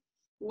 okay,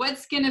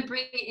 what's going to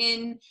bring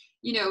in,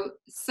 you know,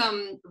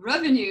 some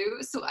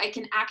revenue so I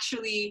can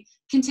actually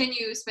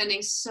continue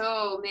spending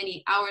so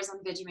many hours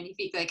on Veggie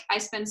Magnifique. Like, I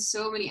spend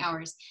so many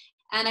hours.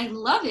 And I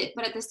love it,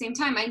 but at the same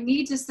time, I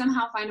need to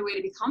somehow find a way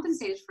to be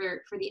compensated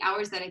for the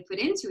hours that I put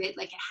into it.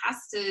 Like, it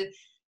has to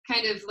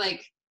kind of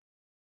like,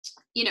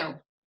 you know,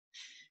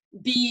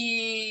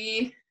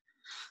 be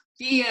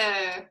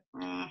a,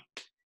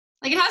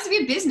 like, it has to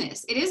be a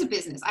business. It is a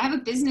business. I have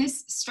a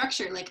business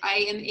structure. Like,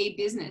 I am a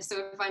business.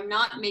 So if I'm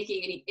not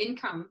making any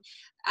income,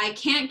 I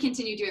can't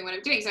continue doing what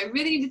I'm doing. So I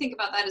really need to think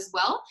about that as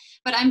well.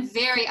 But I'm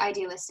very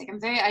idealistic.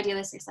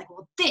 It's like,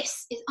 well,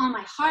 this is on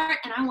my heart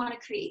and I want to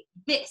create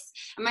this.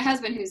 And my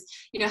husband, who's,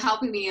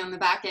 helping me on the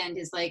back end,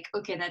 is like,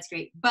 okay, that's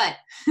great. But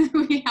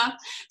we have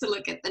to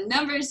look at the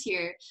numbers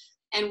here,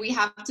 and we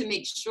have to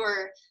make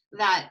sure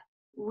that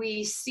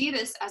we see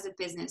this as a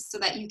business so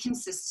that you can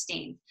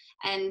sustain.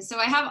 And so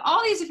I have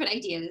all these different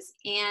ideas,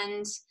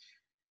 and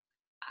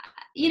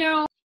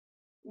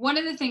one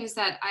of the things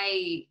that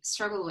I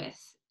struggle with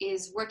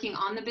is working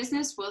on the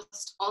business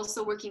whilst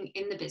also working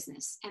in the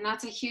business. And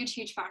that's a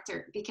huge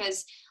factor,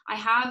 because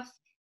I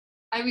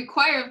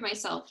require of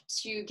myself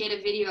to get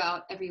a video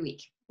out every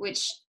week,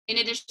 which, in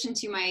addition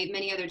to my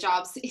many other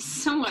jobs, is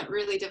somewhat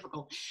really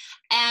difficult.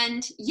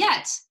 And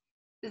yet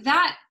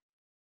that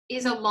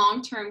is a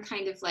long-term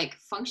kind of like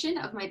function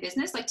of my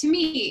business. Like, to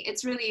me,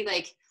 it's really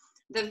like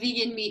the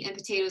vegan meat and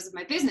potatoes of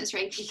my business,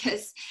 right?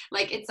 Because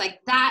like, it's like,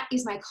 that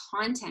is my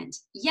content.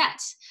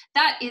 Yet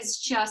that is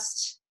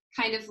just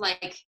kind of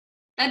like,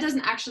 that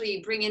doesn't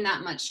actually bring in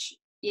that much,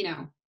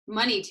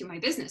 money to my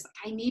business.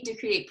 Like, I need to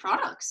create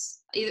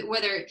products,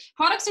 whether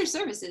products or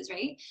services,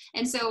 right?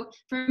 And so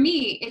for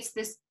me, it's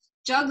this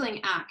juggling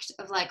act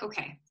of like,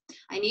 okay,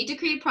 I need to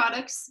create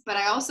products, but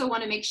I also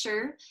want to make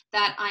sure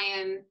that I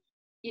am,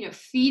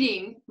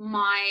 feeding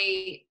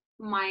my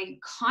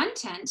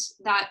content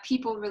that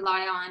people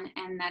rely on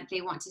and that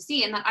they want to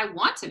see and that I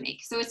want to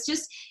make. So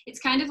it's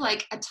kind of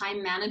like a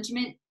time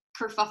management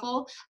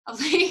kerfuffle of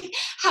like,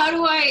 how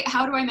do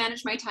I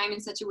manage my time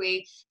in such a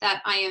way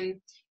that I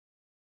am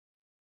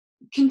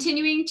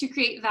continuing to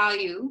create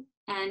value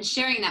and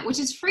sharing that, which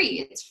is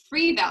free. It's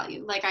free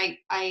value. Like,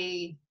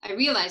 I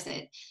realize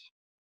it,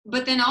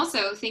 but then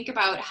also think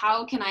about,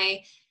 how can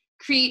I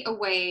create a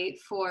way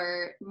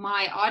for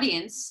my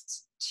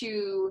audience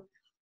to,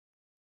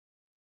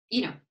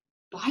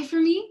 buy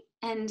from me?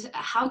 And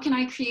how can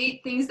I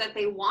create things that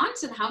they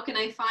want? And how can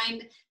I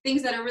find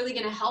things that are really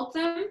going to help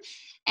them?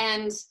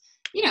 And,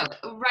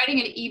 writing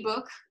an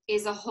ebook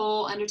is a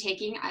whole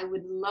undertaking. I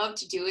would love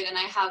to do it. And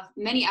I have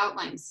many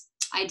outlines.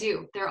 I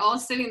do. They're all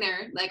sitting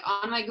there like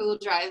on my Google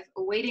Drive,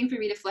 waiting for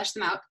me to flesh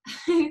them out.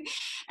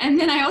 And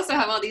then I also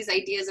have all these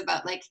ideas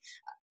about like,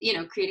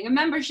 creating a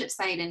membership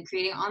site and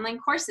creating online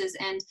courses.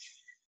 And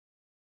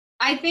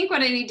I think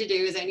what I need to do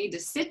is I need to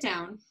sit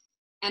down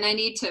and I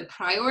need to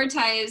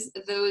prioritize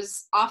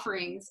those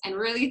offerings and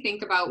really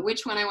think about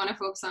which one I want to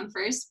focus on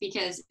first,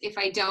 because if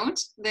I don't,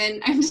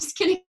 then I'm just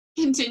going to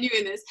continue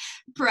in this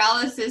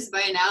paralysis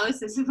by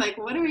analysis of like,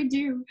 what do I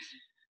do?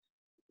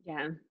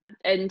 Yeah.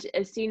 And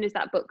as soon as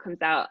that book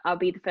comes out, I'll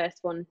be the first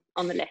one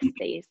on the list,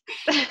 please.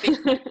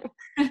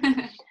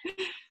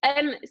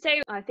 So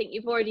I think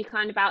you've already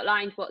kind of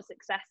outlined what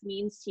success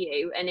means to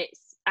you, and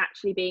it's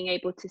actually being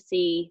able to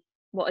see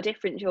what a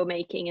difference you're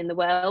making in the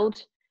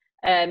world,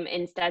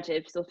 instead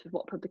of sort of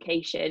what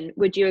publication.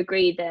 Would you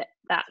agree that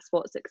that's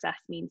what success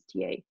means to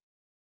you?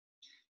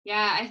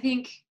 Yeah, I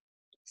think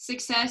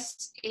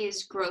success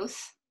is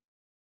growth.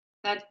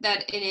 That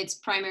in its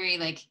primary,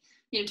 like,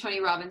 Tony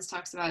Robbins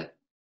talks about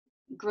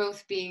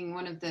growth being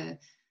one of the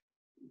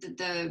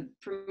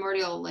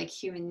primordial like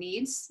human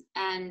needs.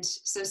 And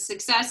so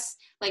success,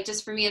 like,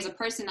 just for me as a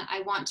person,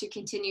 I want to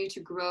continue to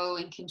grow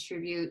and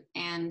contribute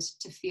and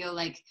to feel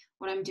like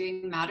what I'm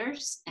doing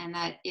matters and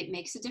that it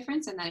makes a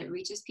difference and that it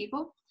reaches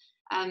people.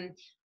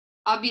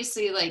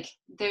 Obviously, like,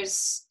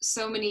 there's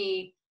so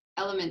many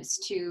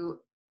elements to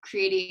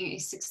creating a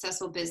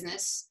successful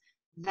business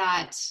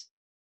that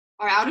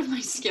are out of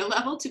my skill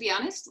level, to be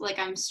honest. Like,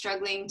 I'm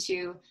struggling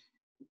to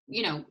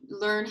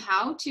learn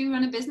how to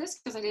run a business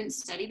because I didn't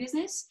study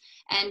business,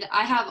 and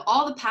I have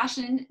all the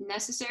passion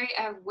necessary.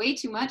 I have way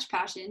too much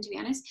passion, to be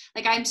honest.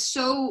 Like, I'm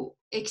so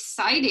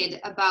excited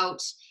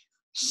about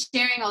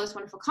sharing all this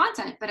wonderful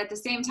content, but at the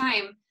same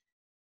time,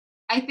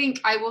 I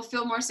think I will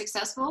feel more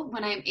successful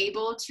when I'm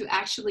able to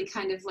actually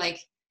kind of like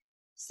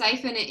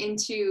siphon it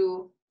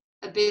into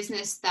a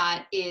business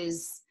that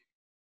is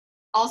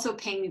also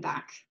paying me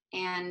back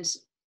and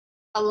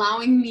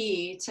allowing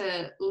me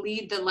to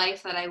lead the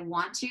life that I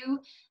want to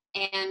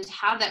and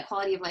have that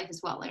quality of life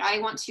as well. Like, I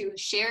want to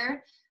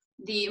share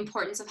the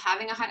importance of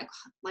having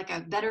a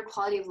better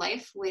quality of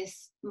life with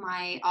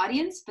my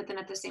audience, but then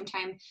at the same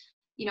time,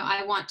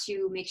 I want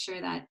to make sure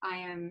that I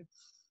am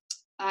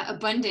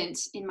abundant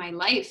in my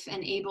life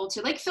and able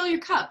to like fill your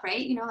cup,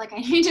 right? Like, I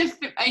need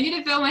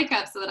to fill my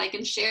cup so that I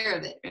can share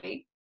of it,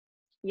 right?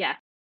 Yeah.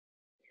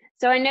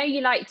 So I know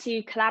you like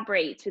to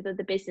collaborate with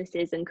other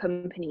businesses and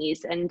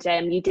companies, and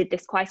you did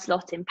this quite a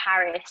lot in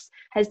Paris.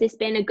 Has this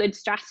been a good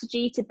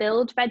strategy to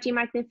build Veggie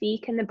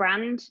Magnifique and the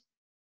brand?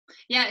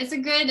 Yeah, it's a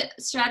good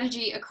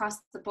strategy across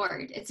the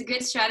board. It's a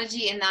good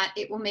strategy in that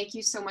it will make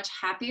you so much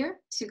happier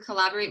to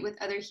collaborate with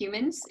other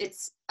humans.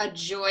 It's a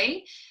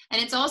joy.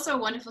 And it's also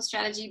a wonderful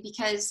strategy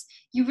because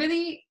you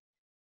really,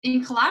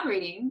 in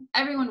collaborating,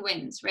 everyone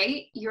wins,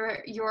 right?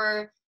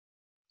 You're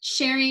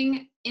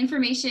sharing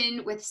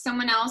information with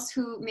someone else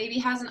who maybe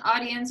has an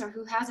audience or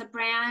who has a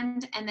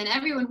brand, and then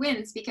everyone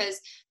wins because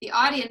the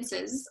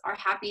audiences are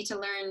happy to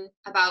learn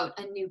about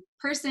a new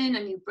person,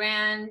 a new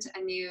brand,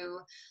 a new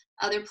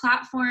other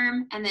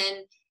platform, and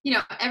then, you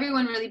know,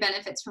 everyone really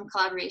benefits from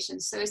collaboration.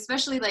 So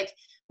especially like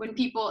when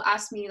people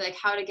ask me like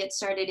how to get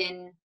started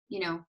in,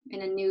 you know,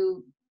 in a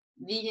new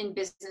vegan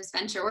business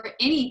venture or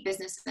any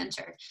business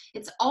venture,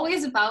 it's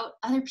always about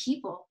other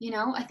people. You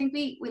know, I think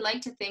we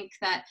like to think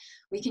that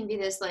we can be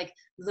this like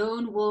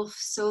lone wolf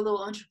solo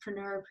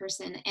entrepreneur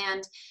person,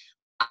 and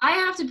I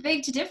have to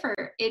beg to differ.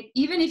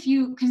 Even if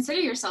you consider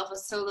yourself a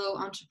solo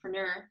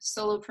entrepreneur,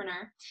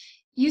 solopreneur,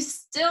 you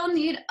still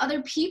need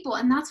other people,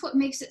 and that's what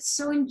makes it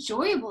so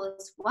enjoyable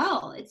as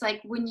well. It's like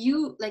when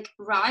you like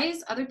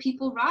rise, other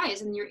people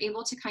rise, and you're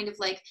able to kind of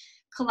like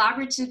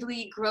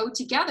collaboratively grow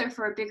together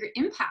for a bigger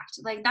impact.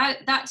 Like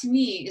that to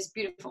me is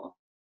beautiful.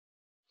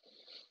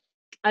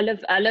 I love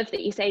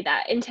that you say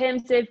that. In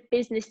terms of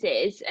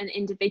businesses and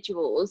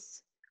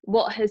individuals,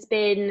 what has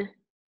been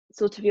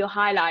sort of your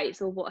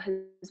highlights, or what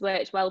has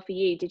worked well for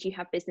you? Did you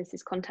have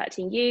businesses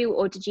contacting you,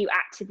 or did you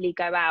actively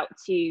go out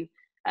to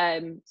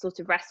sort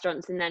of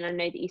restaurants? And then I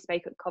know that you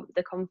spoke at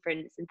the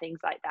conference and things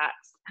like that.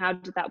 How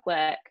did that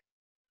work?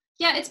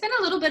 Yeah, it's been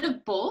a little bit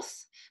of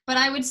both, but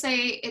I would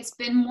say it's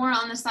been more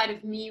on the side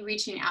of me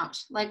reaching out.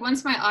 Like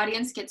once my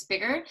audience gets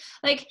bigger,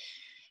 like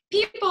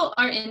people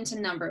are into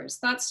numbers.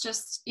 That's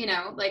just, you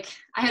know, like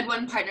I had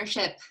one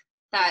partnership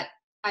that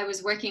I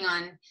was working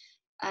on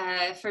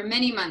for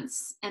many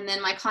months, and then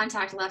my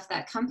contact left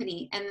that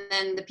company, and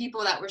then the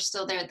people that were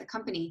still there at the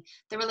company,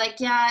 they were like,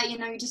 yeah, you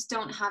know, you just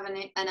don't have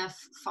enough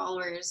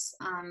followers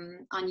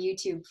on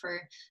YouTube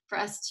for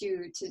us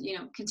to you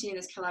know, continue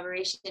this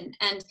collaboration.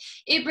 And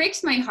it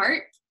breaks my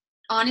heart,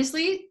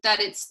 honestly, that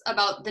it's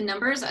about the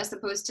numbers as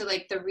opposed to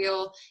like the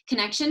real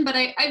connection. But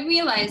I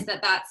realize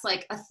that that's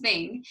like a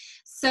thing.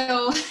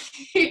 So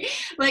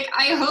like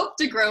I hope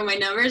to grow my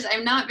numbers.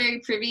 I'm not very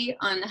privy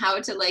on how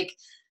to like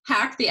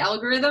hack the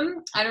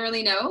algorithm. I don't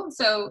really know.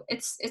 So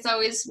it's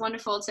always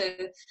wonderful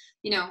to,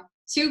 you know,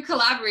 to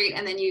collaborate,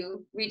 and then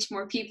you reach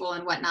more people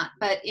and whatnot.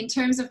 But in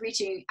terms of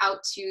reaching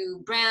out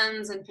to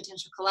brands and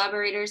potential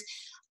collaborators,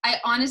 I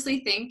honestly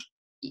think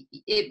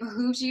it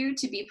behooves you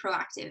to be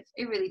proactive.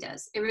 It really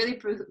does. It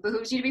really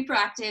behooves you to be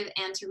proactive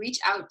and to reach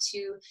out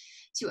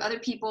to other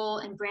people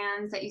and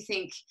brands that you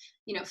think,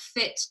 you know,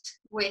 fit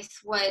with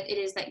what it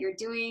is that you're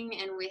doing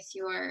and with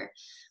your,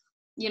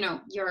 you know,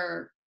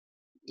 your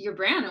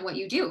brand and what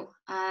you do.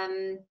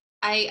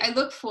 I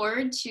look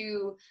forward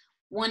to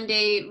one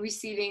day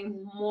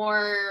receiving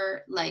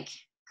more like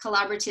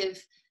collaborative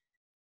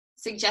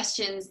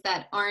suggestions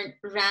that aren't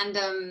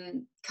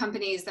random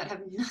companies that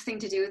have nothing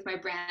to do with my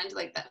brand,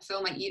 like that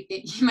fill my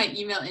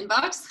email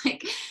inbox.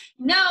 Like,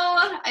 no,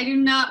 I do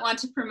not want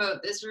to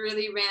promote this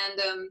really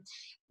random,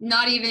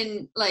 not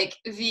even like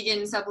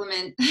vegan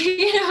supplement.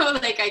 You know,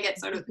 like I get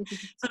sort of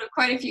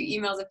quite a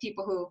few emails of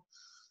people who,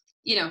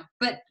 you know,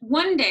 but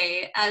one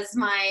day as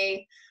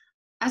my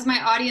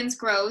audience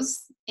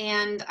grows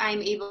and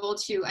I'm able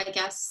to, I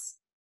guess,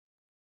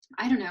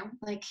 I don't know,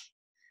 like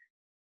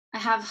I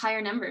have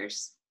higher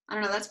numbers. I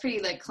don't know, that's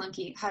pretty like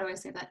clunky. How do I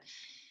say that?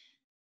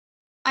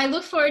 I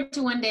look forward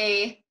to one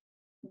day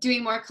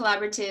doing more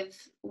collaborative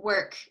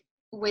work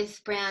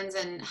with brands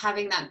and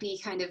having that be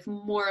kind of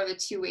more of a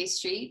two-way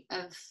street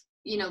of,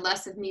 you know,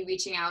 less of me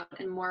reaching out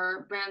and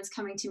more brands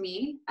coming to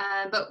me.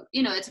 But,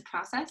 you know, it's a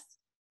process.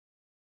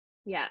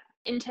 Yeah.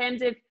 In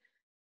terms of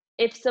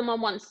if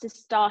someone wants to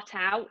start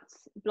out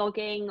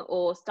blogging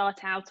or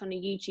start out on a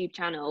YouTube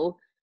channel,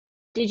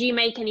 did you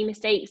make any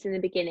mistakes in the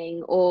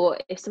beginning? Or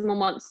if someone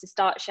wants to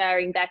start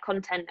sharing their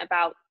content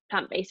about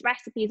plant-based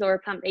recipes or a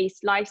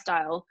plant-based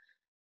lifestyle,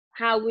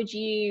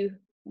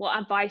 what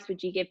advice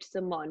would you give to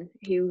someone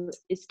who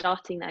is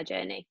starting their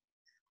journey?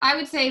 I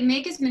would say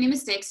make as many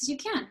mistakes as you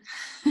can.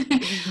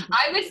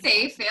 I would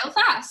say fail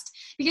fast,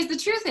 because the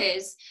truth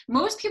is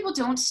most people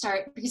don't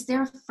start because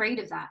they're afraid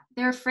of that.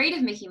 They're afraid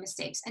of making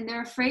mistakes, and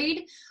they're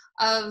afraid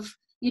of,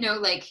 you know,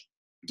 like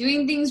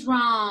doing things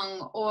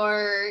wrong,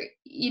 or,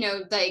 you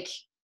know, like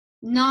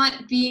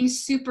not being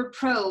super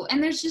pro.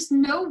 And there's just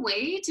no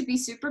way to be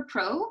super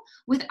pro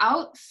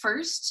without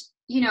first,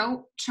 you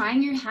know,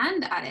 trying your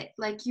hand at it.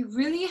 Like you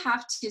really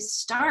have to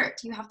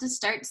start. You have to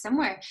start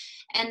somewhere.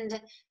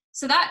 And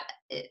so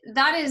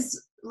that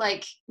is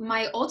like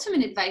my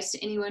ultimate advice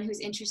to anyone who's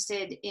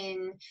interested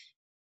in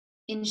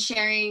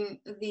sharing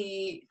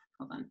the,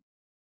 hold on.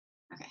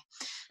 Okay,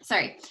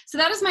 sorry. So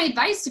that is my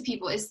advice to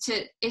people, is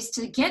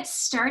to get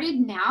started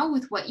now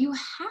with what you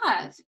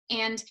have.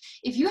 And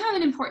if you have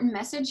an important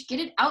message, get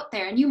it out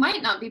there. And you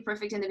might not be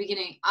perfect in the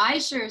beginning. I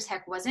sure as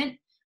heck wasn't,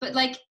 but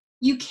like,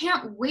 you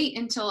can't wait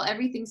until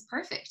everything's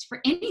perfect for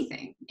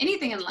anything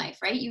in life,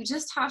 right? You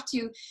just have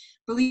to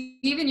believe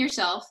in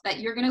yourself that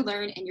you're going to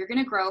learn and you're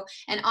going to grow.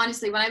 And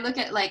honestly, when I look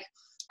at like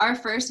our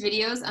first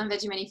videos on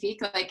Veggie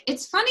Magnifique, like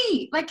it's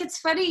funny, like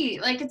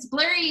it's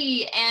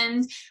blurry,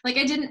 and like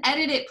I didn't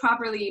edit it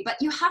properly, but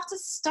you have to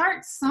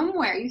start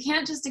somewhere. You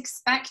can't just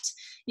expect,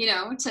 you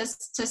know,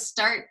 to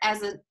start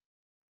as a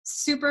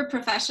super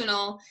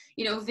professional,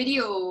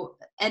 video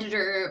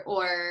editor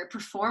or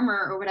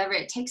performer or whatever.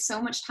 It takes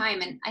so much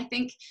time. And I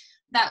think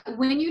that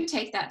when you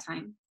take that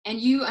time and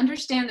you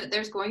understand that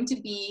there's going to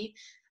be,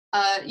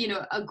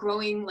 a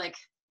growing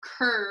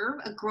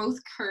growth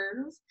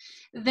curve,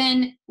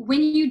 then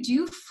when you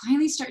do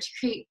finally start to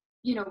create,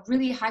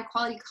 really high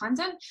quality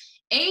content,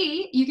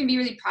 you can be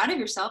really proud of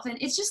yourself.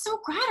 And it's just so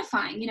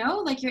gratifying,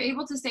 like you're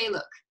able to say,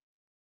 look,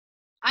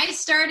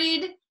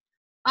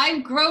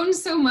 I've grown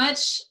so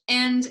much,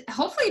 and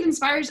hopefully it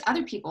inspires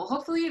other people.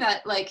 Hopefully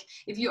that, like,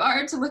 if you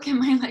are to look at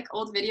my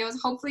old videos,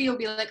 hopefully you'll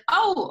be like,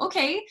 oh,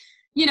 okay,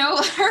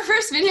 her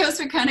first videos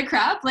were kind of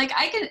crap. Like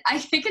I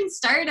can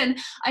start and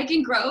I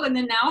can grow, and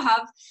then now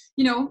have,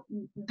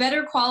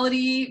 better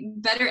quality,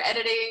 better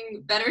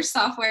editing, better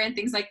software and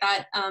things like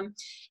that. And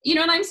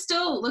I'm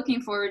still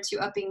looking forward to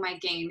upping my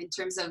game in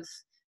terms of,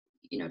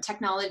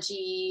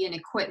 technology and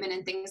equipment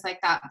and things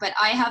like that. But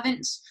I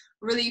haven't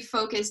really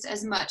focused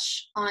as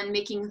much on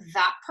making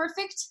that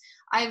perfect.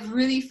 I've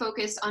really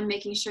focused on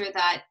making sure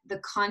that the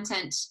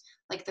content,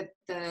 like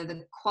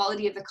the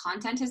quality of the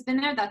content has been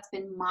there. That's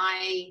been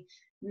my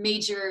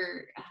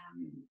major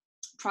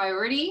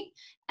priority.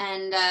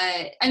 And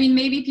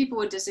maybe people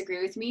would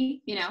disagree with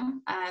me,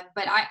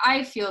 but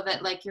I feel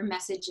that like your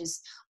message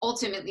is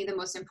ultimately the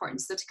most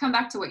important. So to come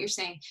back to what you're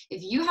saying,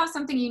 if you have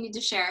something you need to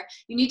share,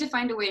 you need to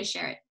find a way to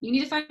share it. You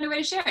need to find a way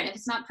to share it. If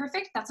it's not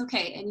perfect, that's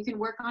okay. And you can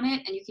work on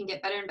it and you can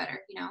get better and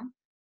better,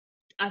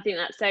 I think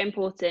that's so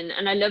important.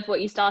 And I love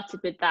what you started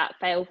with, that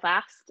fail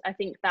fast. I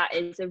think that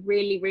is a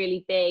really,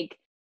 really big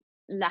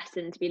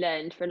lesson to be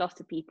learned for a lot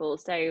of people.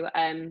 So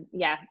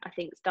I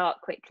think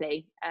start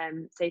quickly.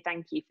 So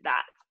thank you for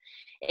that.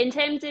 In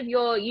terms of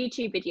your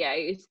YouTube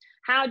videos,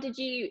 how did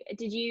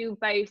you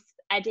both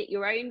edit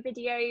your own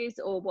videos,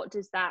 or what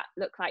does that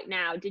look like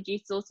now? Did you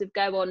sort of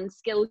go on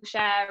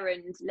Skillshare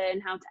and learn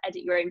how to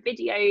edit your own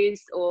videos,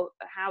 or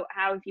how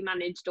have you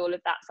managed all of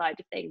that side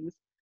of things?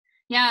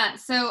 Yeah,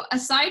 so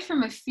aside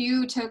from a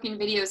few token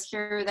videos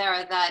here or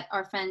there that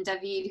our friend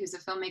David, who's a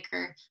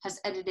filmmaker, has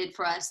edited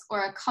for us,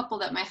 or a couple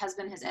that my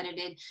husband has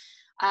edited,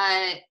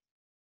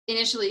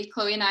 initially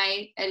Chloe and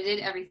I edited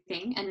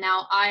everything, and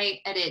now I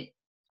edit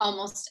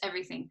almost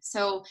everything.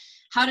 So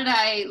how did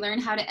I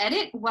learn how to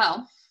edit?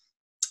 Well,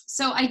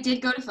 so I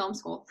did go to film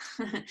school.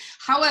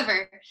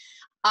 However,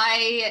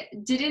 I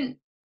didn't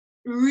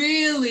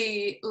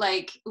really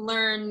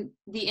learn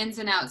the ins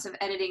and outs of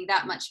editing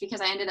that much,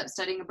 because I ended up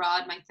studying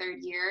abroad my third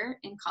year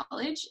in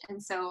college,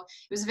 and so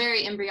it was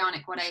very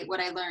embryonic what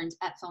I learned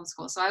at film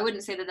school. So I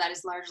wouldn't say that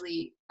is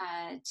largely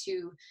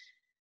to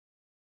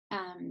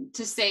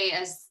say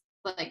as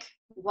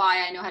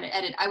why I know how to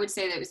edit. I would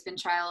say that it's been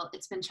trial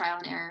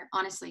and error,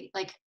 honestly.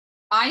 Like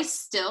I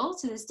still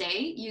to this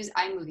day use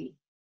iMovie.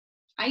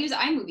 I use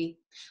iMovie,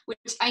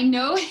 which I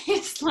know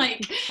is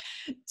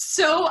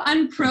so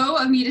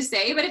unpro of me to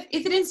say, but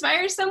if it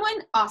inspires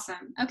someone,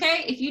 awesome.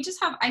 Okay, if you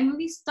just have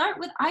iMovie, start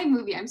with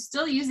iMovie. I'm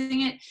still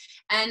using it,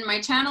 and my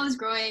channel is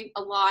growing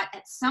a lot.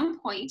 At some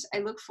point, I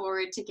look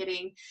forward to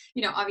getting,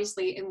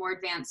 obviously a more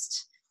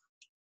advanced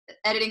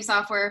editing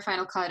software,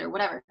 Final Cut or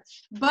whatever.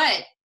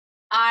 But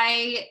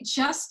I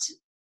just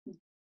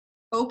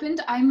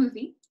opened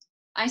iMovie.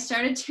 I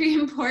started to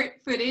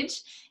import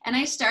footage, and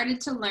I started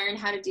to learn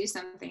how to do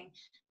something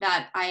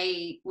that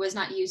I was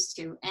not used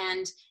to.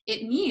 And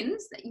it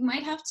means that you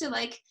might have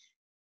to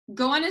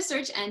go on a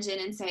search engine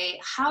and say,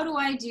 how do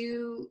I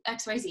do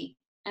XYZ?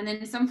 And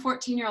then some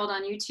 14-year-old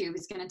on YouTube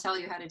is going to tell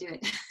you how to do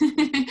it.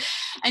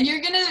 And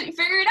you're going to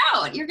figure it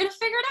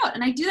out.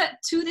 And I do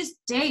that to this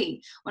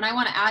day when I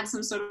want to add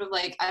some sort of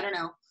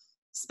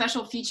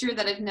special feature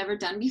that I've never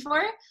done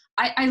before.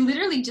 I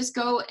literally just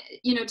go,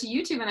 to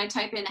YouTube and I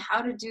type in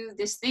how to do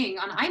this thing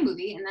on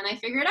iMovie, and then I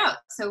figure it out.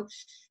 So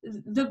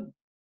the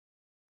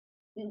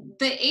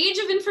age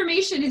of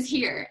information is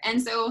here.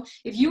 And so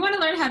if you want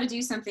to learn how to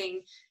do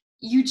something,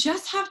 you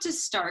just have to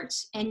start,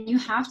 and you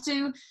have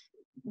to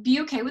be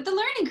okay with the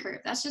learning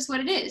curve. That's just what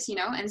it is,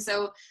 And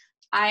so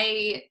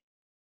I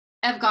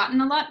have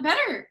gotten a lot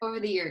better over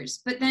the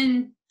years, but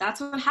then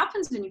that's what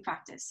happens when you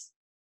practice.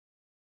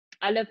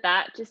 I love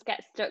that. Just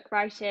get stuck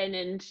right in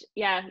and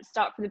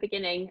start from the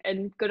beginning,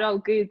 and good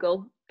old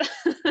Google.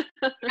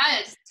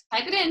 Yes,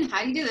 type it in.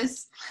 How do you do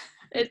this?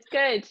 It's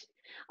good.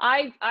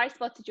 I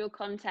spotted your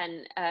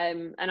content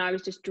and I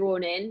was just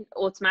drawn in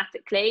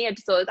automatically. I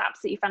just thought it was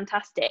absolutely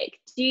fantastic.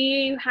 Do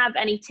you have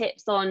any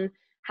tips on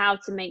how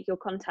to make your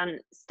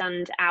content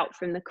stand out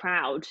from the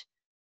crowd?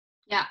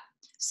 Yeah.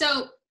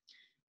 So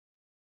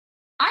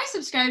I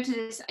subscribe to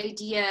this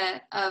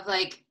idea of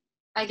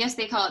I guess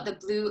they call it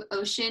the blue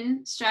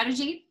ocean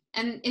strategy.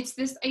 And it's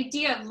this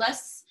idea of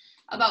less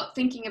about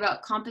thinking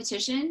about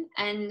competition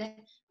and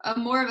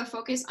more of a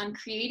focus on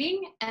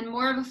creating, and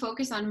more of a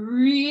focus on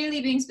really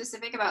being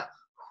specific about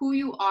who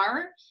you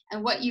are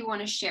and what you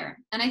want to share.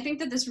 And I think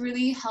that this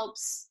really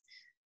helps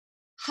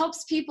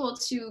people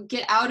to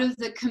get out of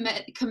the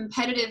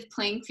competitive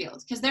playing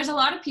field, because there's a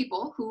lot of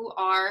people who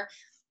are,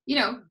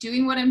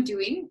 doing what I'm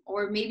doing,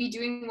 or maybe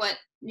doing what,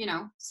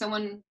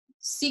 someone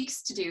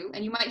seeks to do,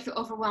 and you might feel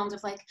overwhelmed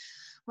of like,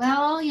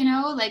 well, you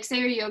know, like say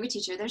you're a yoga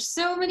teacher, there's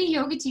so many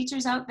yoga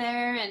teachers out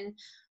there, and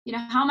you know,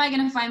 how am I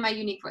going to find my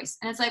unique voice?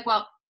 And it's like,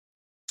 well,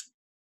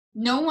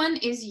 no one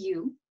is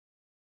you.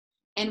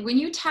 And when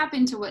you tap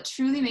into what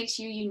truly makes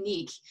you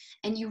unique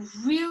and you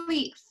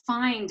really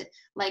find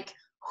like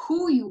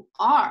who you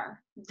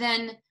are,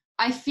 then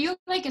I feel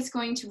like it's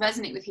going to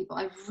resonate with people.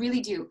 I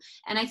really do.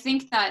 And I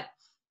think that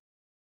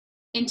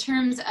in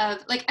terms of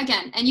like,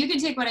 again, and you can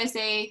take what I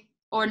say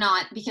or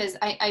not, because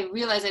I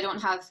realize I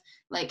don't have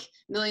like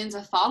millions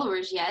of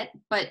followers yet.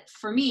 But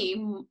for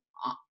me,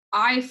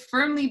 I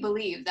firmly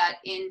believe that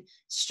in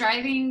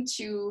striving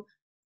to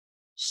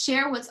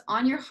share what's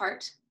on your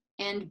heart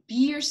and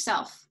be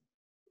yourself,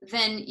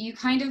 then you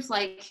kind of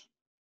like,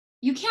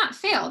 you can't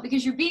fail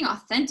because you're being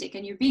authentic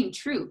and you're being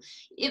true.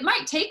 It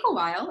might take a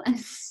while, and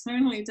it's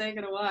certainly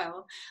taken a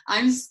while.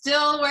 I'm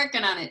still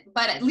working on it,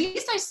 but at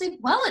least I sleep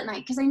well at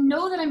night because I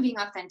know that I'm being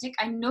authentic.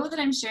 I know that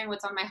I'm sharing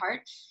what's on my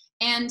heart,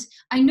 and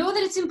I know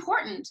that it's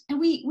important. And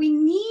we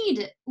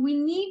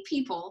need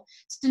people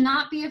to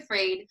not be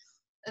afraid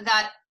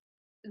that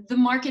the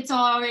market's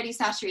already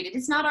saturated.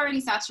 It's not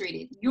already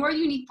saturated. Your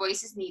unique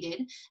voice is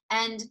needed,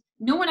 and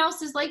no one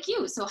else is like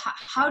you. So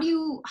how do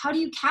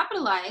you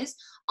capitalize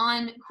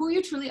on who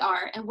you truly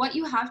are and what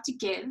you have to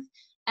give?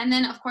 And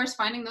then of course,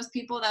 finding those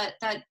people that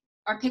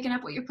are picking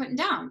up what you're putting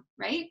down,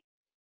 right?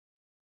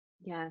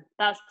 Yeah,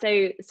 that's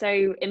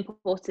so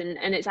important,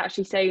 and it's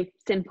actually so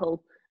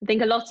simple. I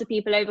think a lot of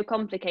people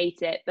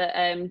overcomplicate it, but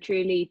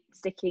truly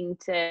sticking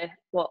to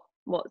what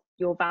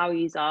your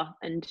values are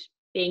and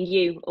being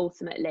you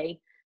ultimately.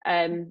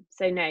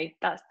 So no,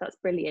 that's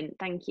brilliant.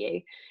 Thank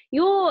you.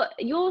 You're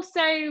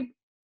so,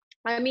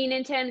 I mean,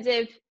 in terms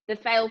of the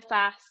fail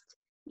fast,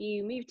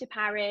 you moved to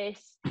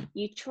Paris,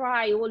 you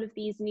try all of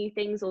these new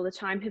things all the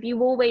time. Have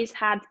you always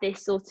had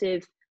this sort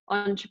of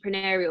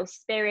entrepreneurial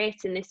spirit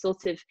and this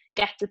sort of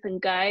get up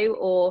and go,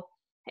 or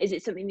is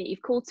it something that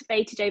you've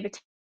cultivated over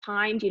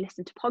time? Do you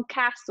listen to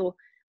podcasts, or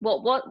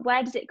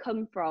where does it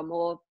come from?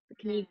 Or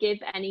can you give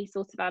any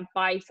sort of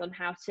advice on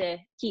how to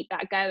keep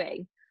that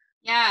going?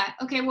 Yeah,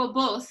 okay, well,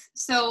 both.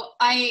 So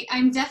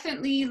I'm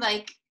definitely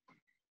like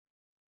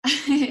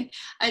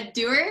a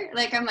doer.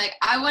 Like I'm like,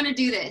 I want to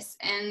do this,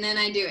 and then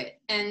I do it.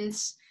 And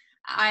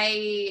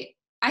I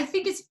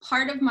think it's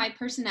part of my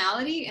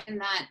personality in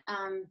that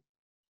I'm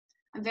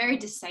very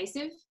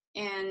decisive,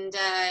 and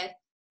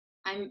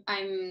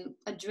I'm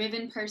a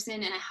driven person,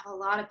 and I have a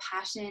lot of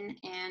passion,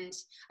 and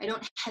I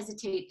don't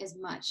hesitate as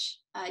much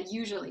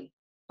usually.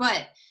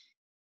 But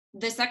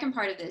the second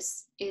part of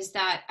this is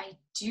that I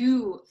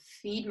do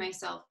feed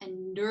myself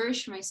and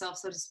nourish myself,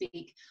 so to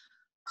speak,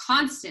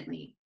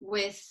 constantly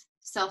with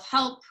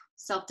self-help,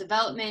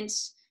 self-development.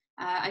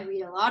 I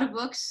read a lot of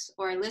books,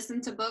 or I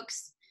listen to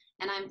books,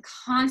 and I'm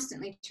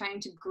constantly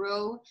trying to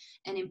grow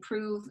and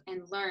improve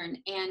and learn.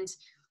 And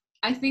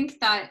I think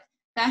that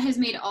has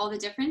made all the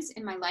difference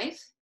in my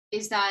life,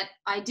 is that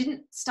I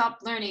didn't stop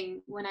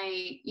learning when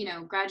I,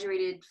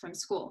 graduated from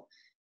school.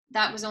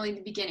 That was only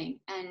the beginning.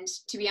 And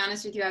to be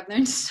honest with you, I've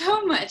learned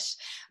so much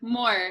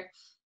more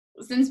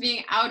since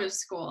being out of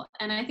school.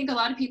 And I think a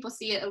lot of people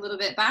see it a little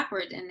bit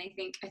backward, and I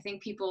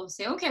think people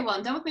say, okay, well,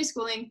 I'm done with my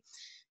schooling,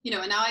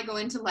 and now I go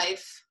into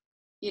life,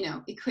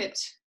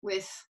 equipped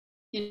with,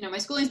 my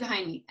schooling's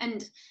behind me.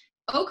 And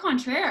au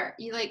contraire,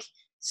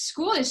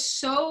 school is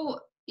so,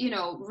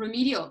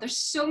 remedial. There's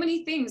so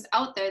many things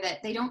out there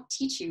that they don't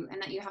teach you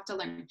and that you have to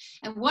learn.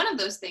 And one of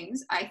those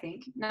things, I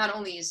think, not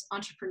only is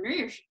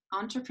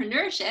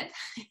entrepreneurship,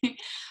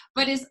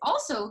 but is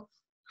also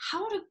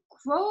how to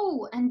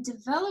grow and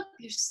develop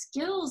your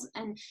skills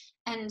and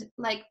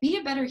like be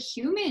a better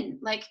human.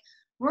 Like,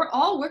 we're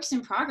all works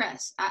in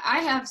progress. I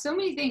have so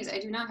many things I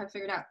do not have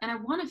figured out, and I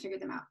want to figure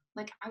them out.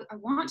 Like, I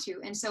want to.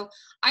 And so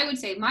I would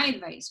say my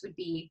advice would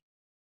be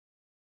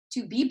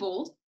to be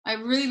bold. I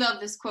really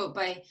love this quote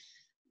by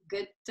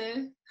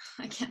Goethe.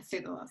 I can't say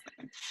the last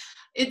name.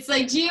 It's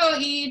like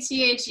Goethe.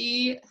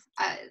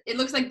 It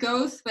looks like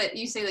Goethe, but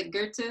you say like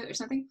Goethe or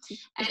something.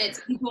 And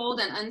it's, be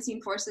bold and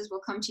unseen forces will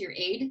come to your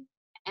aid.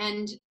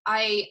 And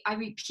I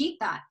repeat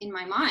that in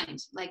my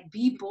mind, like,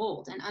 be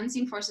bold and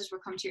unseen forces will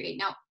come to your aid.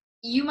 Now,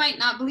 you might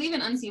not believe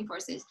in unseen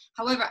forces.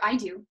 However, I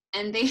do.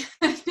 And they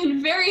have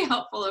been very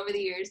helpful over the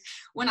years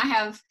when I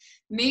have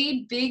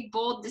made big,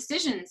 bold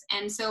decisions.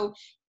 And so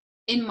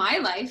in my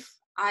life,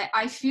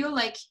 I feel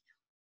like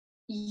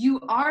you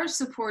are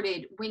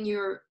supported when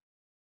you're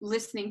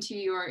listening to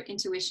your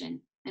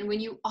intuition, and when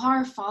you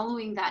are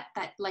following that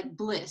like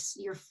bliss,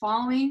 you're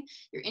following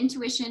your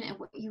intuition and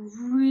what you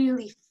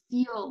really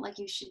feel like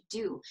you should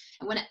do.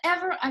 And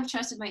whenever I've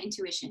trusted my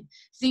intuition,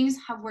 things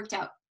have worked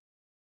out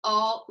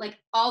all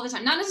the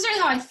time. Not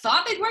necessarily how I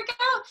thought they'd work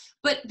out,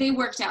 but they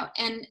worked out.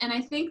 And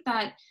I think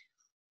that,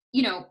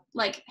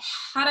 like,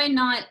 had I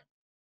not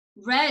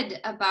read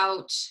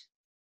about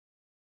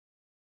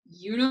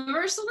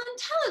universal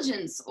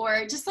intelligence,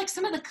 or just like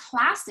some of the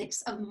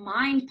classics of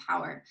mind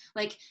power,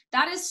 like,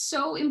 that is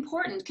so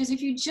important. Because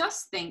if you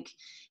just think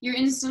you're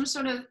in some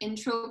sort of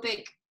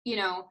entropic,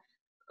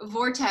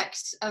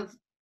 vortex of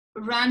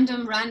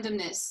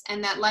randomness,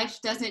 and that life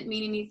doesn't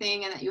mean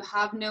anything, and that you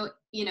have no,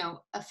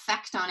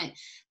 effect on it,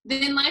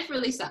 then life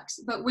really sucks.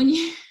 But when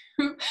you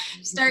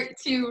start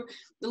to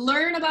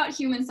learn about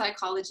human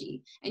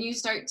psychology, and you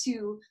start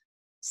to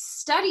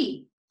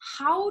study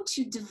how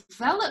to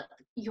develop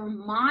your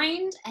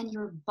mind and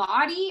your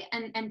body,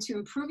 and to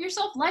improve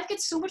yourself, life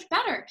gets so much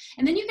better.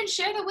 And then you can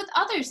share that with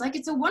others. Like,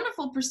 it's a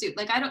wonderful pursuit.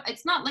 Like,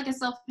 it's not like a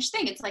selfish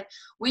thing. It's like,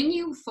 when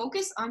you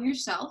focus on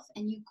yourself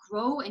and you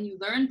grow and you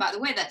learn, by the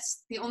way,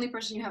 that's the only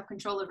person you have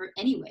control over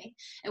anyway.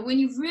 And when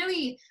you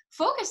really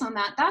focus on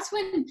that, that's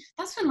when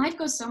life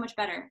goes so much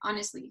better,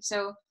 honestly.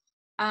 So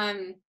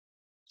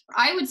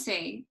I would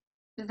say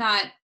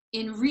that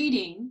in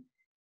reading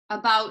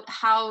about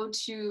how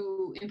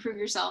to improve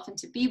yourself and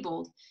to be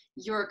bold,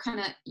 you're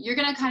gonna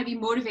kind of be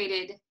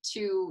motivated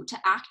to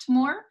act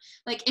more.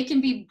 Like, it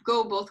can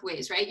go both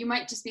ways, right? You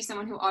might just be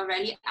someone who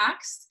already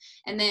acts,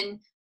 and then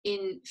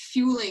in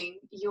fueling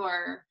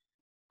your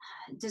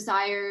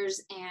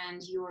desires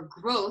and your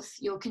growth,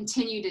 you'll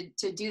continue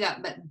to do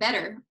that, but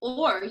better.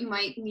 Or you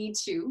might need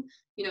to,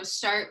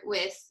 start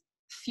with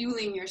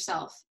fueling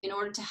yourself in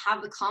order to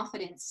have the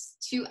confidence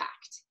to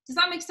act. Does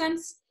that make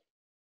sense?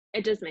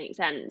 It does make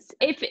sense.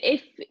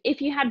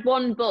 If you had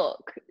one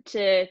book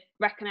to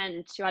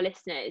recommend to our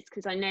listeners,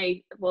 because I know,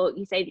 well,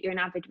 you say that you're an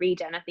avid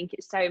reader, and I think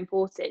it's so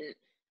important,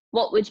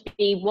 what would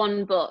be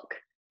one book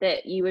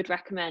that you would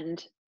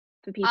recommend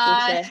for people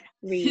to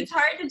read? It's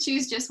hard to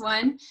choose just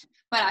one,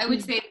 but I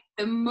would say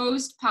the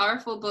most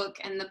powerful book,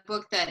 and the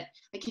book that,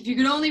 like, if you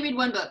could only read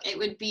one book, it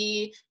would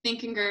be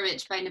Think and Grow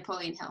Rich by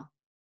Napoleon Hill.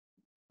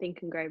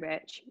 Think and Grow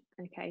Rich.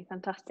 Okay,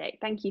 fantastic.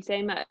 Thank you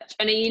so much.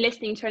 And are you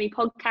listening to any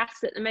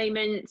podcasts at the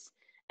moment?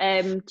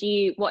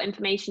 What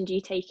information do you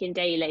take in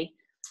daily?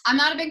 I'm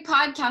not a big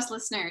podcast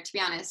listener, to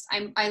be honest.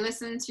 I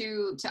listen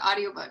to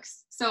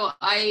audiobooks. So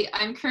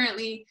I'm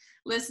currently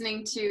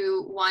listening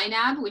to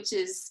YNAB, which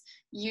is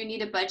You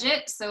Need a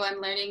Budget. So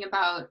I'm learning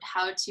about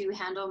how to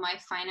handle my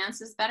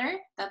finances better.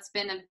 That's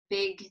been a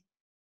big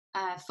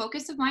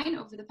focus of mine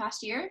over the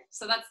past year.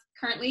 So that's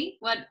currently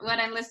what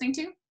I'm listening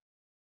to.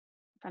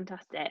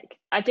 Fantastic.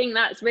 I think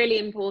that's really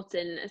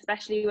important,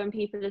 especially when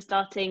people are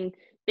starting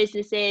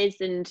businesses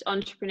and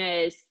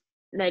entrepreneurs,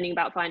 learning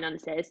about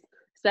finances,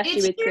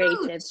 especially with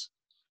creatives.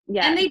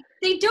 Yeah. And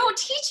they don't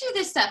teach you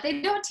this stuff.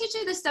 They don't teach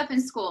you this stuff in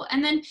school.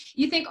 And then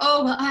you think,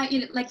 oh, well,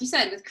 like you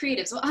said, with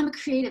creatives, well, I'm a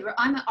creative, or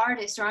I'm an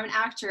artist, or I'm an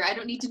actor, I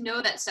don't need to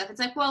know that stuff. It's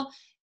like, well,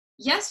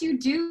 yes, you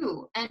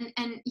do. And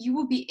you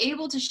will be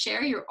able to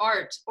share your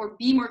art or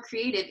be more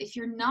creative if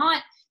you're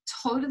not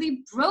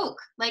totally broke.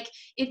 Like,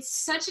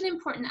 it's such an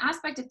important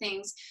aspect of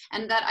things,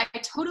 and that I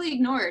totally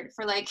ignored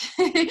for like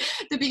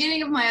the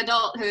beginning of my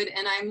adulthood,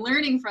 and I'm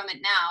learning from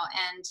it now.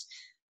 And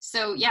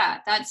so yeah,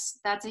 that's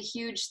a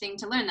huge thing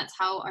to learn. That's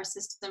how our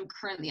system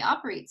currently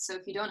operates. So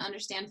if you don't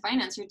understand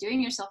finance, you're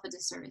doing yourself a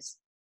disservice.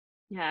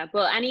 Yeah,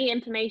 well, any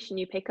information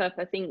you pick up,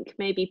 I think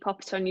maybe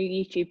pop it on your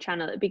YouTube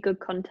channel. It'd be good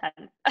content.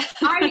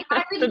 I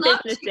would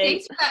love to.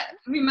 Thanks for that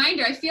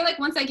reminder. I feel like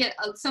once I get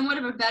somewhat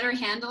of a better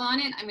handle on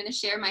it, I'm going to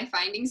share my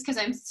findings, because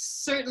I'm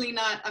certainly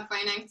not a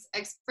finance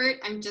expert.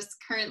 I'm just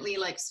currently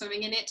like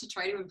swimming in it to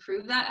try to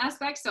improve that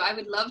aspect. So I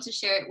would love to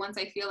share it once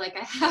I feel like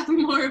I have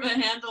more of a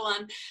handle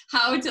on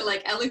how to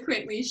like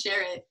eloquently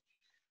share it.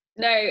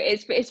 No,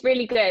 it's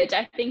really good.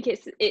 I think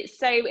it's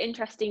so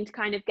interesting to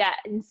kind of get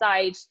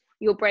inside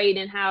your brain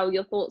and how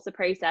your thoughts are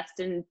processed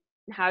and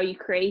how you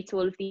create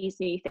all of these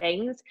new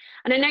things.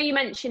 And I know you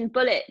mentioned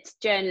bullet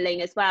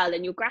journaling as well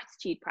and your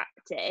gratitude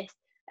practice.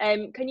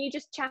 Can you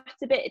just chat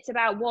a bit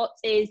about what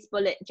is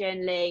bullet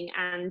journaling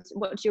and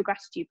what does your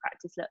gratitude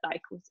practice look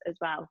like as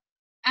well?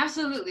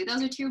 Absolutely.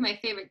 Those are two of my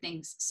favorite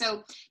things.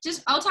 So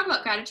I'll talk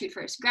about gratitude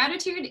first.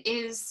 Gratitude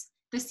is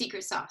the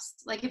secret sauce.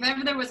 Like, if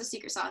ever there was a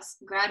secret sauce,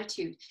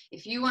 gratitude.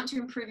 If you want to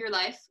improve your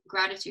life,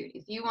 gratitude.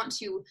 If you want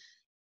to,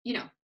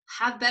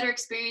 have better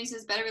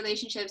experiences, better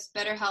relationships,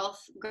 better health,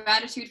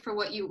 gratitude for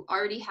what you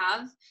already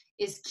have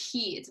is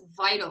key. It's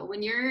vital.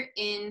 When you're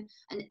in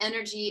an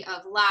energy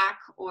of lack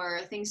or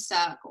things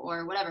suck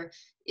or whatever,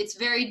 it's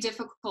very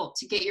difficult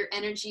to get your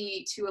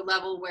energy to a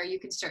level where you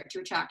can start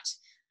to attract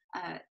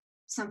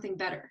something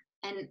better.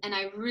 And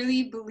I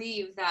really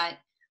believe that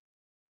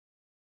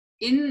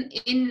in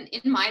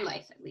my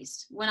life, at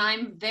least, when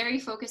I'm very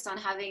focused on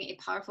having a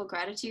powerful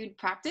gratitude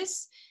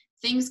practice,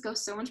 things go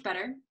so much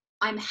better.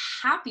 I'm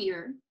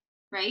happier,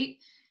 right?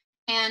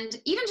 And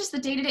even just the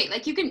day-to-day,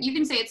 like you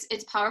can say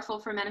it's powerful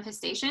for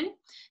manifestation,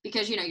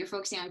 because you're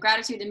focusing on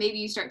gratitude, and maybe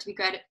you start to be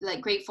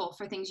grateful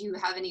for things you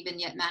haven't even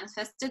yet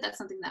manifested. That's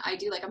something that I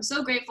do. Like, I'm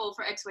so grateful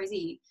for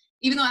XYZ,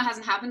 even though it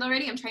hasn't happened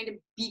already. I'm trying to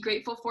be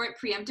grateful for it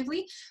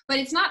preemptively. But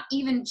it's not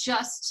even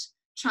just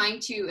trying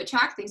to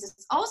attract things.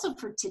 It's also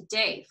for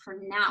today, for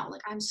now.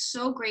 Like, I'm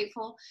so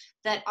grateful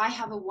that I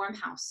have a warm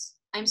house.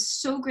 I'm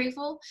so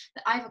grateful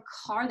that I have a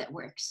car that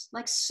works.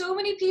 Like, so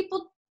many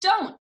people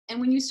don't. And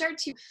when you start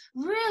to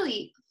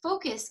really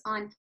focus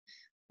on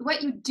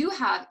what you do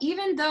have,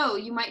 even though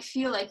you might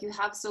feel like you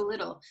have so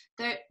little,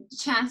 the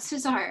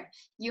chances are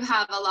you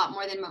have a lot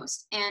more than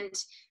most. And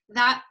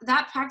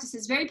that practice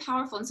is very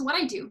powerful. And so what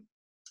I do,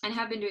 and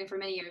have been doing for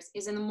many years,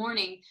 is in the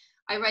morning,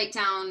 I write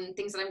down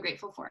things that I'm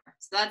grateful for.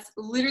 So that's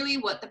literally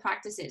what the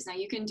practice is. Now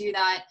you can do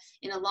that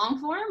in a long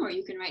form, or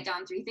you can write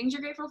down 3 things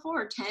you're grateful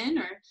for, or 10,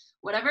 or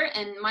whatever.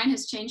 And mine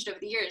has changed over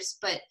the years.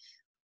 But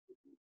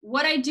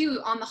what I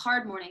do on the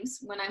hard mornings,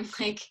 when I'm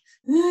like,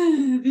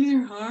 these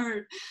are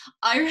hard,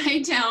 I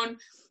write down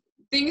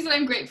things that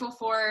I'm grateful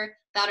for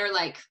that are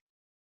like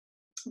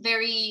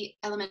very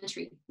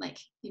elementary. Like,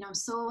 I'm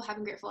so happy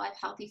and grateful I have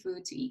healthy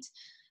food to eat.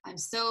 I'm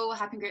so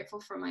happy and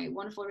grateful for my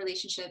wonderful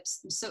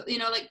relationships. So,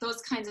 like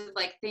those kinds of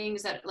like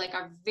things that like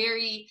are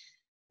very,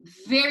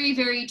 very,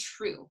 very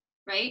true,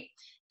 right?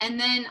 And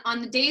then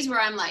on the days where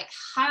I'm like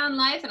high on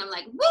life and I'm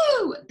like,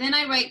 woo, then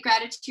I write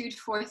gratitude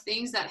for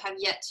things that have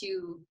yet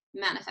to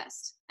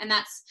manifest. And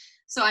that's,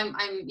 so I'm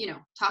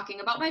talking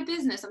about my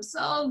business. I'm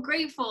so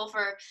grateful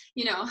for,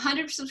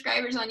 100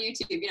 subscribers on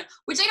YouTube,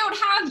 which I don't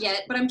have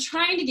yet, but I'm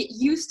trying to get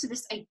used to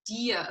this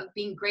idea of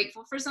being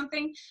grateful for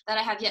something that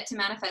I have yet to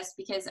manifest,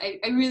 because I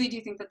really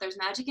do think that there's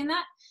magic in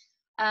that.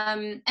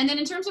 And then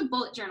in terms of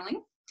bullet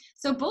journaling,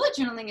 so bullet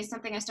journaling is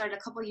something I started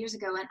a couple of years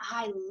ago, and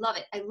I love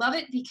it. I love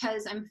it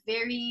because I'm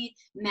very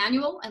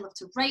manual. I love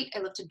to write. I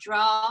love to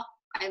draw.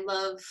 I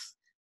love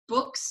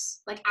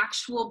books, like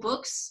actual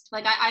books.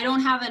 Like I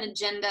don't have an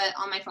agenda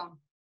on my phone.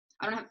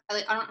 I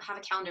don't have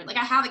a calendar. Like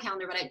I have a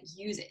calendar, but I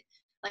use it.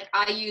 Like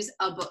I use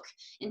a book.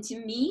 And to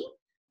me,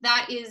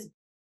 that is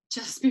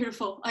just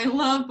beautiful. I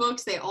love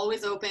books. They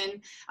always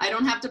open. I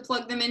don't have to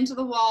plug them into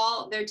the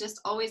wall. They're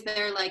just always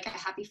there, like a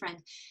happy friend.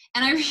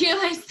 And I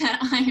realized that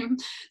I'm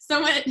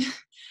somewhat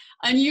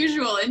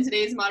unusual in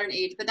today's modern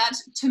age, but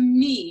that's, to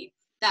me,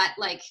 that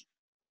like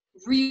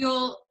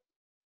real,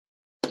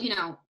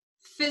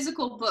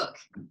 physical book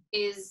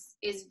is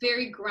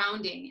very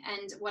grounding.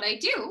 And what I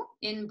do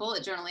in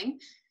bullet journaling,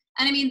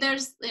 and I mean,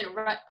 there's,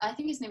 I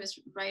think his name is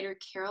Ryder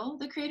Carroll,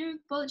 the creator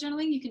of bullet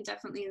journaling. You can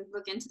definitely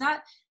look into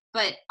that.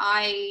 But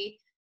I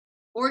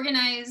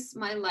organize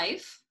my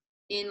life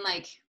in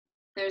like,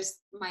 there's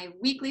my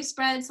weekly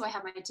spread. So I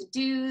have my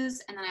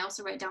to-dos, and then I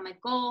also write down my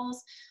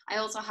goals. I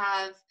also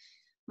have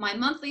my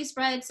monthly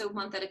spread, so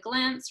month at a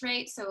glance,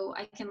 right? So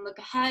I can look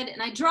ahead,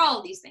 and I draw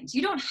all these things.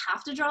 You don't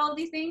have to draw all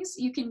these things.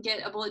 You can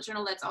get a bullet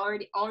journal that's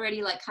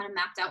already like kind of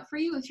mapped out for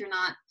you if you're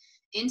not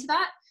into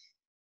that.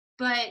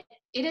 But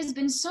it has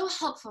been so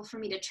helpful for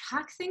me to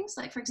track things.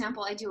 Like, for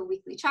example, I do a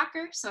weekly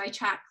tracker. So I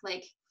track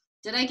like,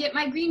 did I get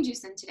my green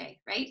juice in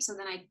today, right? So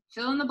then I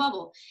fill in the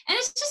bubble. And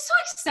it's just so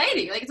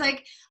exciting. Like, it's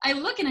like, I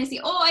look and I see,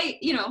 oh,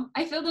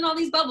 I filled in all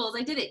these bubbles.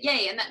 I did it,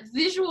 yay. And that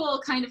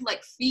visual kind of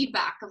like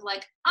feedback of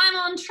like, I'm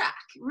on track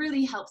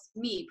really helps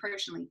me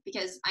personally,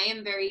 because I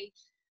am very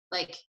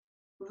like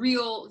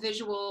real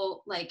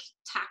visual, like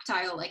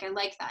tactile, like I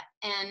like that.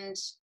 And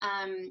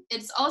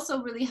it's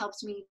also really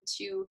helped me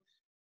to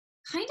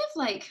kind of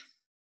like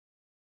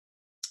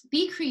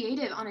be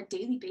creative on a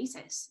daily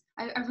basis.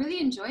 I really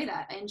enjoy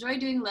that. I enjoy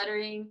doing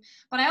lettering,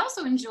 but I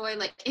also enjoy,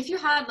 like, if you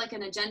had like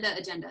an agenda,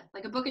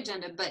 like a book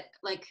agenda, but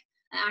like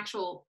an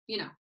actual,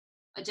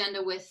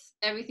 agenda with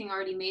everything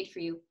already made for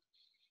you.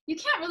 You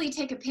can't really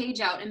take a page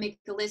out and make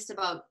a list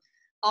about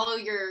all of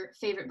your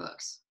favorite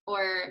books,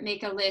 or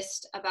make a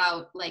list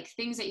about like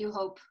things that you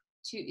hope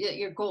to,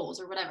 your goals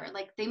or whatever.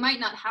 Like, they might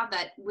not have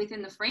that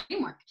within the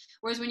framework.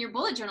 Whereas when you're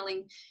bullet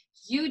journaling,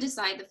 you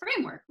decide the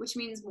framework, which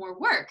means more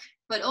work,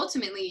 but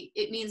ultimately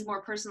it means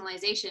more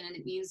personalization, and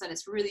it means that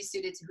it's really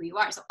suited to who you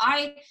are. So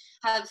I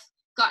have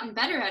gotten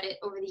better at it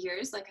over the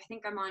years. Like, I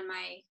think I'm on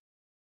my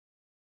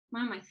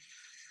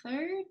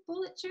 3rd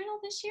bullet journal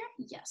this year.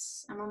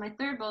 Yes, I'm on my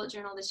 3rd bullet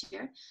journal this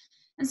year.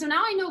 And so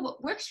now I know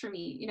what works for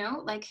me,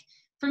 like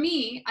for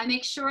me, I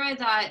make sure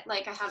that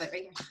like I have it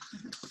right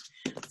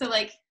here. So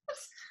like,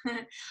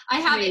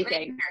 I have it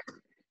right here.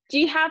 Do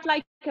you have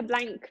like a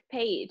blank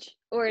page,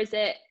 or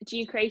do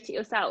you create it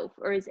yourself,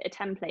 or is it a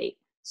template?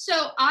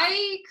 So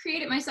I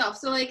create it myself.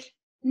 So like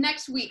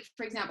next week,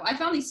 for example, I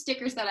found these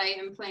stickers that I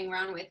am playing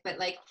around with, but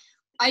like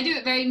I do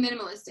it very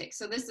minimalistic.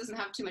 So this doesn't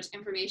have too much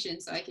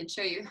information, so I can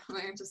show you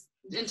just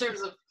in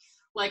terms of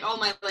like all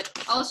my, like,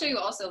 I'll show you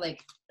also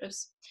like,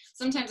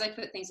 sometimes I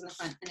put things in the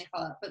front and they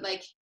fall out, but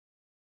like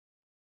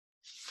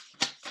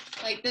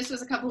this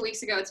was a couple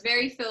weeks ago. It's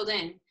very filled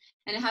in.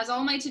 And it has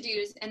all my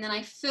to-dos, and then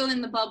I fill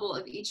in the bubble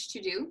of each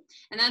to-do.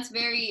 And that's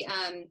very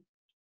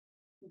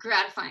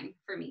gratifying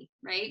for me,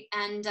 right?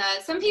 And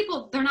some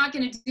people, they're not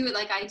going to do it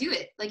like I do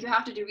it. Like, you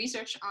have to do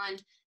research on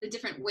the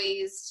different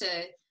ways to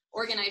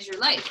organize your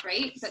life,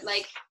 right? But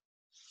like,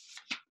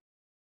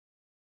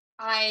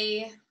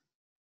 I'm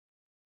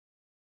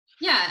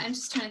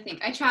just trying to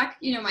think. I track,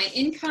 my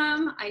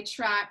income. I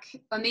track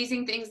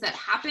amazing things that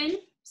happen,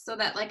 so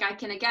that like I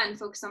can again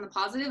focus on the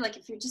positive. Like,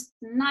 if you're just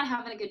not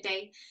having a good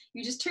day,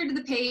 you just turn to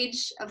the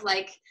page of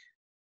like,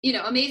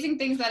 amazing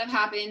things that have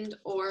happened,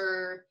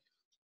 or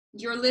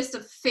your list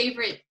of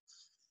favorite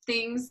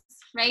things,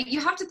 right?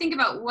 You have to think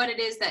about what it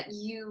is that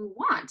you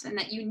want and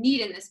that you need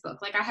in this book.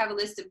 Like, I have a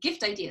list of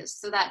gift ideas,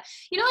 so that,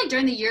 like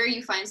during the year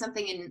you find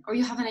something or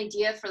you have an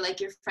idea for like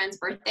your friend's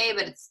birthday,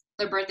 but it's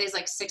their birthday's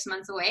like 6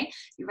 months away,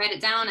 you write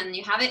it down and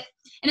you have it.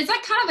 And it's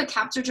like kind of a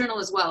capture journal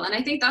as well. And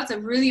I think that's a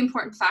really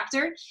important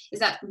factor, is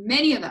that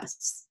many of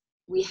us,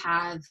 we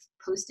have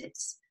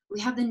Post-its. We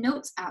have the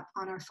Notes app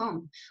on our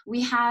phone.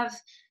 We have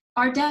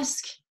our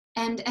desk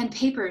and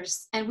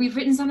papers, and we've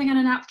written something on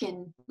a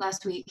napkin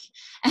last week.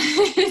 And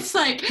it's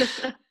like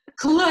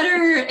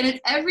clutter, and it's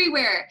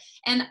everywhere.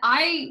 And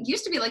I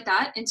used to be like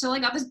that until I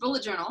got this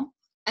bullet journal.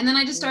 And then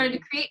I just started to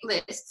create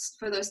lists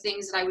for those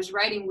things that I was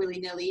writing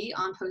willy-nilly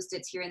on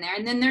Post-its here and there.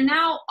 And then they're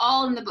now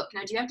all in the book.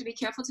 Now, do you have to be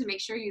careful to make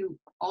sure you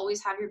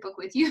always have your book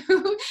with you?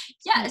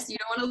 Yes, you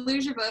don't want to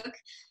lose your book.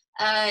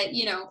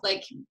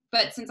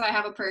 But since I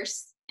have a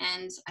purse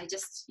and I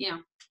just,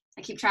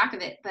 I keep track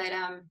of it. But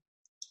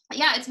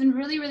yeah, it's been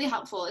really, really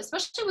helpful,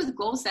 especially with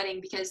goal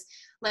setting, because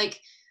like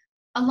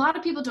a lot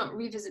of people don't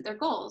revisit their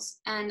goals,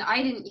 and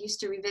I didn't used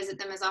to revisit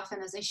them as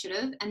often as I should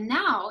have. And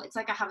now it's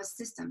like I have a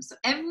system. So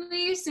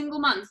every single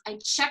month I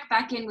check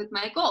back in with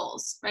my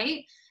goals,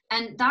 right?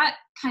 And that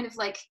kind of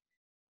like,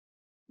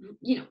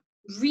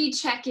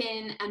 recheck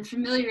in and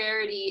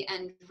familiarity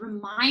and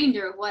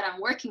reminder of what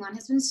I'm working on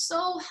has been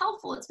so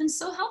helpful. It's been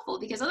so helpful,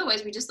 because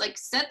otherwise we just like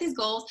set these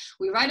goals,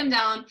 we write them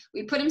down,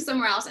 we put them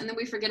somewhere else, and then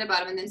we forget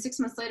about them. And then 6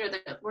 months later,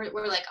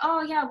 we're like,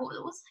 oh yeah, what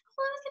was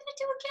I going to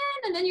do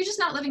again? And then you're just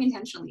not living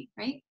intentionally,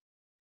 right?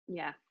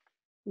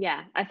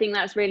 Yeah, I think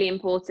that's really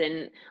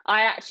important.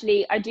 I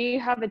do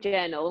have a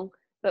journal,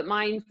 but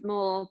mine's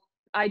more,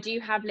 I do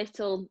have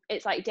little,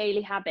 it's like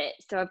daily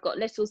habits. So I've got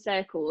little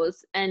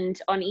circles,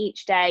 and on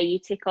each day you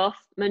tick off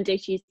Monday,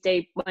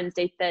 Tuesday,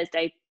 Wednesday,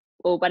 Thursday,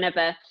 or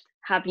whenever,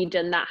 have you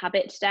done that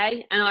habit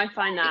today? And I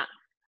find that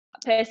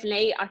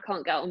personally, I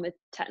can't get on with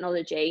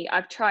technology.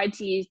 I've tried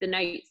to use the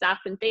Notes app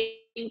and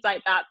things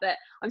like that, but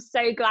I'm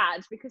so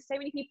glad, because so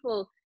many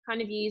people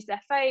kind of use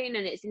their phone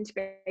and it's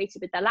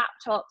integrated with their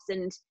laptops,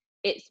 and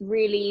it's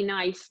really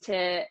nice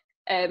to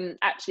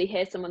actually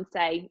hear someone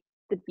say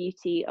the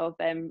beauty of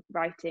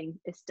writing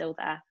is still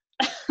there.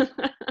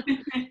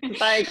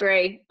 I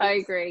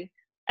agree.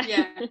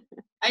 Yeah.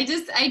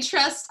 I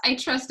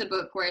trust a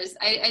book, whereas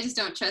I just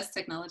don't trust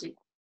technology.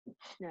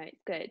 No,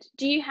 it's good.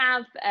 Do you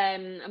have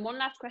and one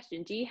last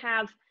question, do you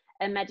have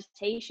a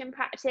meditation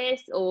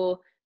practice, or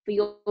for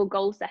your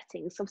goal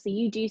settings? Obviously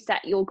you do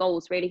set your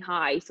goals really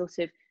high, sort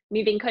of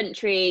moving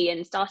country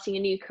and starting a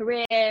new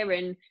career,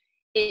 and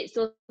it's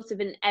sort of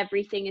an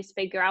everything is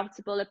figure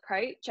outable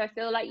approach, I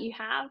feel like you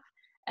have.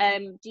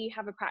 Do you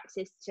have a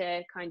practice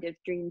to kind of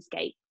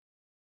dreamscape?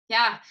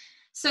 Yeah.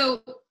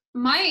 So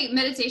my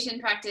meditation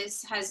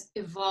practice has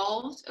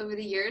evolved over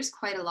the years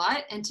quite a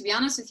lot. And to be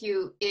honest with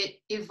you, it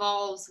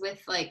evolves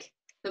with like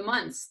the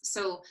months.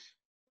 So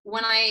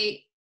when I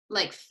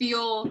like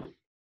feel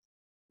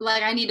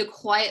like I need to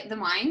quiet the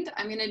mind,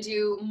 I'm going to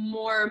do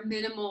more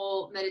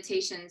minimal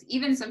meditations.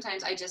 Even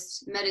sometimes I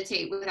just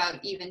meditate without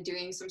even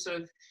doing some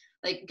sort of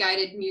like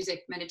guided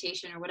music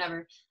meditation or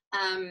whatever.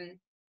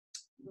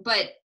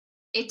 But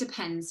it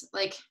depends.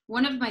 Like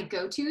one of my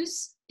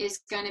go-tos is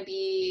going to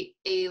be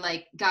a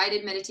like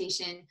guided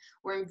meditation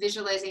where I'm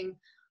visualizing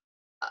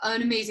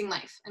an amazing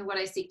life and what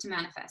I seek to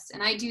manifest.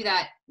 And I do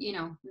that,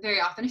 very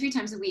often, a few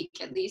times a week,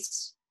 at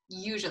least,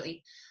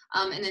 usually.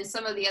 And then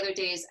some of the other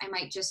days I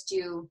might just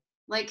do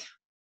like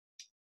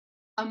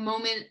a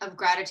moment of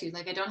gratitude.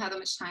 Like I don't have that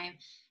much time,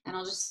 and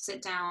I'll just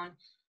sit down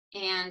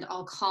and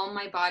I'll calm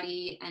my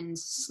body and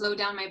slow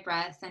down my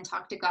breath and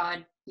talk to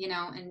God,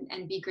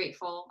 and be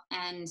grateful,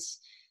 and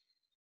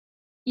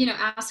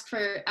ask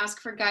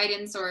for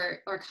guidance,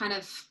 or kind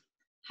of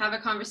have a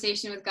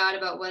conversation with God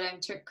about what I'm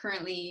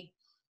currently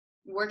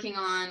working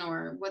on,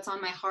 or what's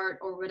on my heart,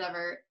 or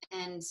whatever.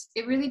 And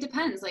it really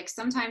depends. Like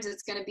sometimes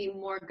it's going to be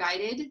more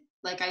guided.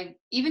 Like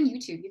even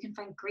YouTube, you can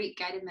find great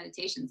guided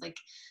meditations. Like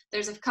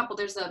there's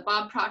a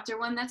Bob Proctor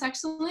one that's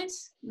excellent,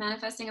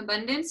 Manifesting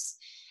Abundance.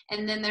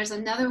 And then there's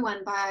another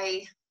one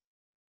by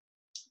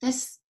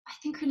this, I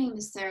think her name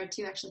is Sarah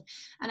too, actually.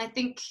 And I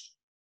think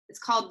it's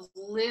called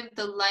Live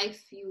the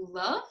Life You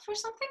Love or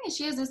something. And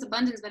she has this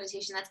abundance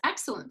meditation that's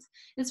excellent.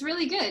 It's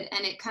really good.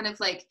 And it kind of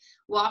like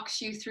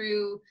walks you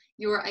through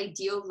your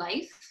ideal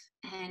life,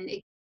 and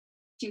it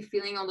gets you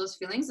feeling all those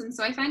feelings. And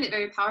so I find it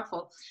very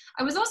powerful.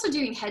 I was also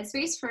doing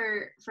Headspace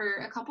for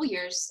a couple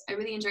years. I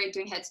really enjoyed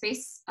doing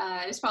Headspace.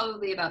 It was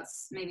probably about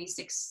maybe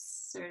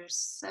 6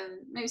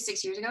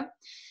 years ago.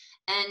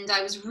 And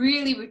I was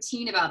really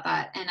routine about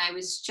that. And I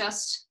was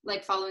just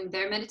like following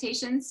their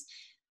meditations,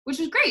 which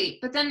was great.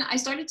 But then I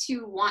started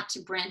to want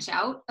to branch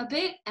out a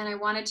bit, and I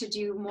wanted to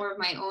do more of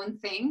my own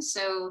thing.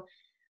 So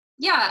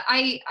yeah,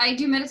 I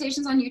do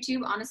meditations on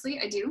YouTube. Honestly,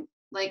 I do.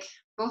 Like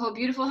Boho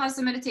Beautiful has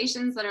some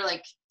meditations that are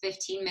like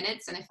 15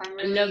 minutes. And if I'm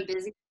really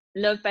busy.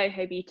 Love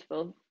Boho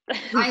Beautiful.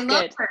 I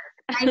love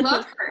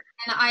her.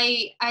 And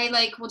I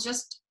like will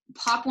just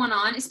pop one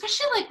on,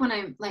 especially like when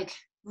I'm like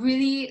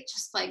really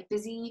just like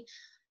busy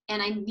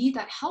and I need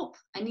that help.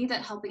 I need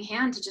that helping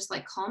hand to just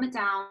like calm it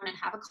down and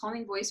have a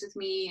calming voice with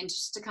me, and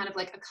just to kind of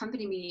like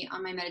accompany me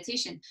on my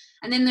meditation.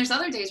 And then there's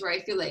other days where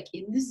I feel like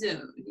in the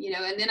zone,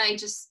 and then I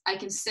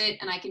can sit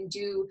and I can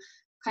do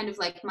kind of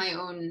like my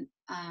own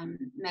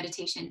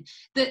meditation.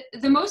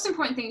 The most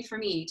important thing for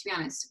me, to be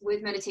honest,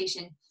 with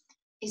meditation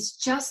is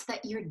just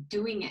that you're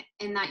doing it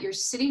and that you're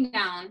sitting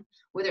down,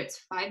 whether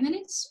it's 5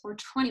 minutes or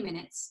 20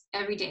 minutes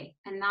every day.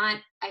 And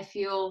that, I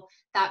feel,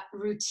 that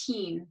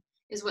routine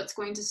is what's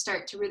going to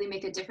start to really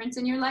make a difference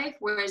in your life.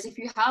 Whereas if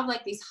you have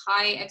like these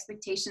high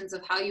expectations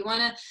of how you want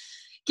to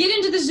get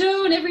into the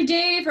zone every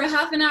day for a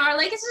half an hour,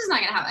 like it's just not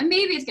going to happen. And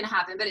maybe it's going to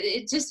happen, but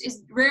it just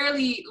is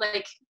rarely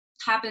like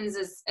happens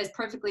as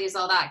perfectly as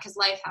all that, because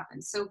life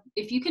happens. So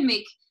if you can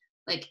make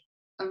like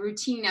a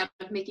routine out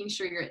of making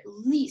sure you're at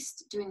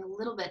least doing a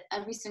little bit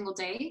every single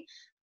day,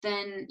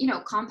 then, you know,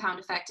 compound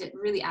effect, it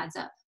really adds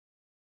up.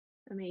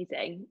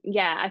 Amazing.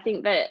 Yeah, I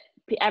think that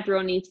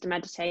everyone needs to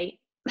meditate.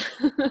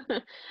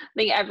 I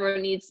think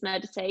everyone needs to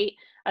meditate.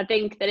 I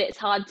think that it's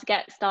hard to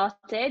get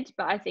started,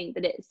 but I think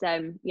that it's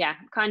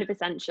kind of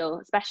essential,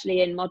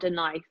 especially in modern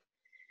life.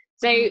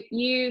 So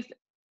you've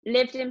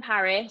lived in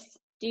Paris.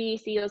 Do you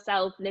see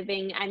yourself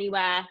living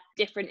anywhere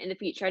different in the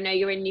future? I know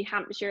you're in New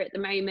Hampshire at the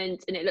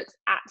moment and it looks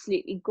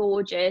absolutely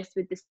gorgeous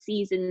with the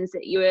seasons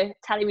that you were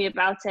telling me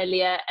about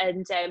earlier.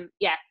 And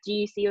do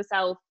you see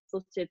yourself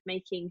sort of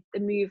making the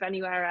move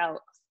anywhere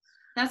else?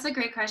 That's a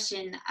great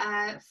question.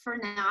 For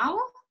now,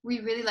 we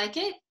really like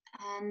it.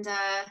 And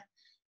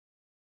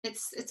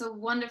it's a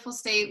wonderful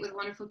state with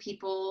wonderful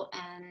people.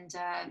 And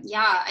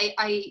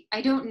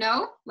I don't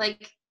know,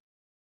 like,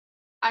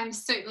 I'm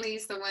certainly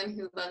someone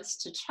who loves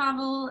to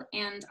travel,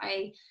 and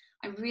I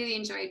really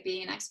enjoyed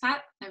being an expat.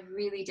 I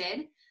really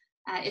did.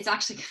 It's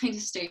actually kind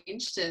of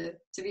strange to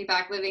be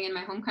back living in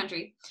my home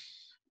country,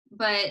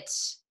 but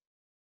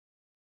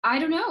I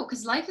don't know,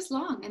 because life is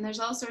long and there's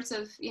all sorts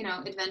of, you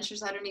know,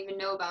 adventures I don't even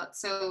know about.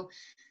 So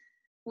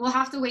we'll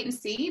have to wait and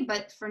see.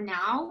 But for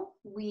now,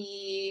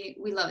 we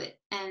love it,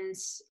 and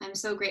I'm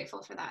so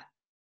grateful for that.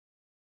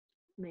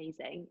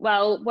 Amazing.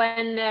 Well,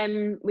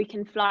 when we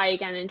can fly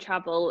again and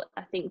travel,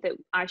 I think that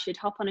I should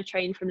hop on a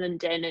train from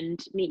London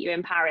and meet you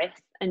in Paris,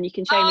 and you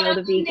can show me all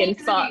the vegan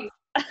spots.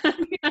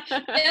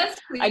 Yes,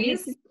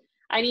 please.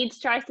 I need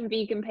to try some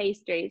vegan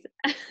pastries.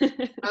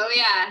 Oh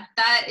yeah,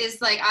 that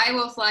is like, I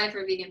will fly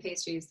for vegan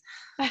pastries.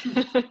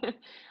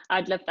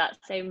 I'd love that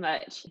so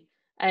much.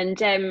 And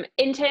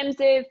in terms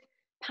of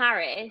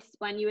Paris,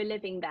 when you were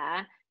living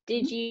there,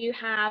 did you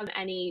have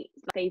any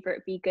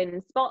favorite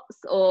vegan spots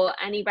or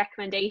any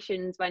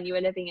recommendations when you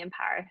were living in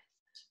Paris?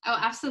 Oh,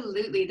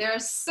 absolutely. There are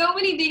so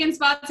many vegan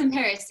spots in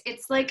Paris.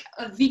 It's like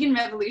a vegan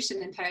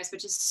revolution in Paris,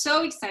 which is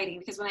so exciting,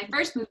 because when I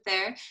first moved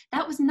there,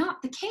 that was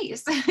not the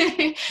case.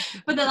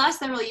 But the last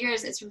several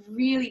years, it's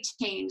really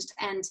changed,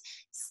 and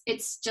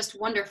it's just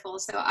wonderful.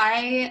 So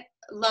I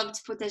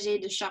loved Potager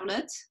de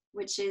Charlotte,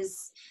 which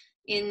is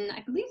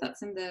I believe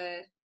that's in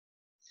the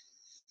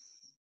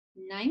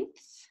 9th,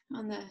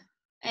 on the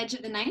edge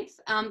of the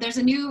 9th. There's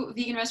a new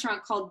vegan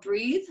restaurant called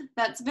Breathe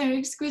that's very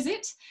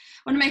exquisite.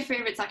 One of my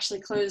favorites actually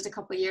closed a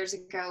couple of years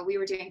ago. We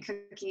were doing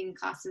cooking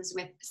classes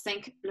with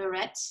Cinq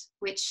Lorette,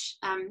 which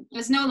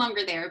is no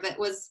longer there, but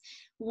was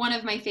one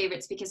of my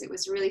favorites because it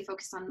was really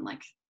focused on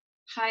like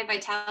high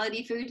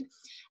vitality food.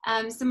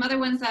 Some other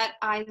ones that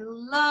I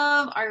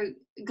love are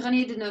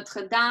Grenier de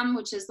Notre Dame,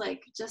 which is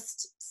like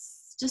just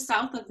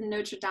south of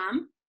Notre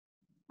Dame,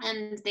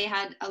 and they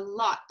had a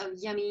lot of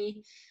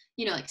yummy,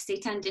 you know, like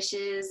seitan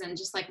dishes and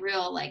just like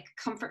real like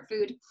comfort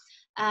food.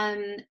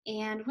 And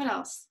what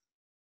else?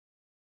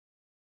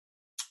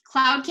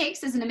 Cloud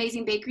Cakes is an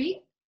amazing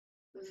bakery.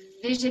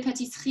 Végé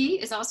Pâtisserie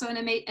is also an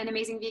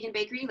amazing vegan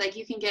bakery. Like,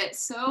 you can get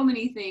so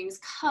many things,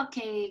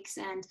 cupcakes,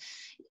 and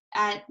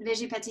at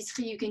Végé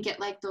Pâtisserie you can get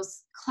like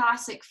those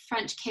classic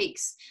French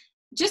cakes,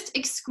 just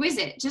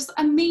exquisite, just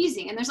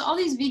amazing. And there's all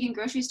these vegan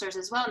grocery stores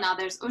as well now.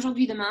 There's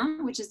Aujourd'hui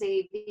Demain, which is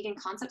a vegan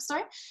concept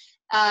store.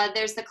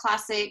 There's the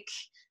classic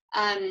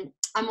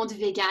Amande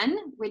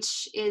Vegan,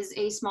 which is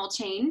a small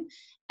chain,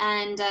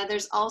 and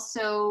there's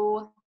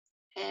also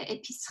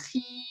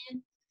Épicerie,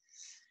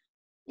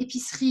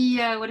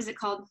 what is it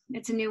called?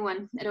 It's a new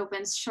one. It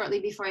opens shortly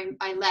before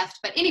I left.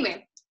 But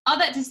anyway, all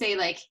that to say,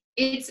 like,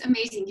 it's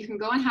amazing. You can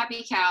go on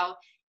Happy Cow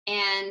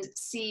and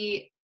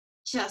see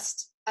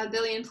just a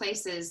billion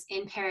places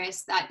in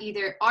Paris that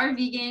either are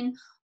vegan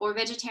or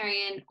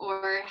vegetarian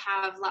or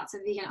have lots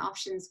of vegan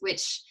options,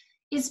 which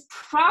is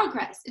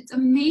progress. It's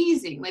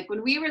amazing. Like,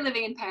 when we were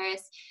living in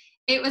Paris,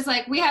 it was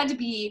like we had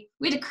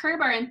to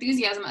curb our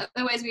enthusiasm,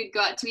 otherwise we'd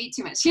go out to eat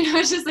too much, you know.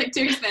 It's just like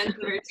too expensive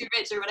or too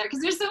rich or whatever, because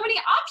there's so many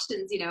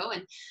options, you know.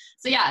 And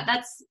so yeah,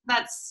 that's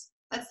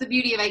the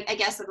beauty of, I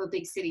guess, of a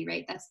big city,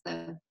 right? That's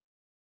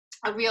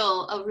a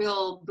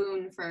real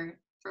boon for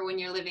when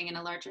you're living in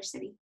a larger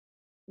city.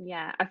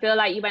 Yeah, I feel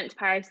like you went to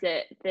Paris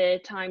at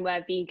the time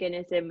where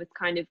veganism was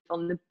kind of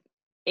on the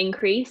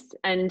increase,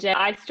 and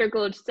I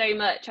struggled so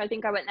much. I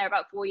think I went there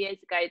about 4 years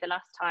ago the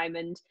last time,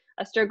 and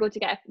I struggled to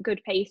get a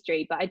good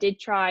pastry, but I did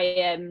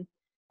try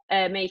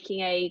making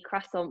a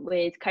croissant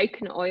with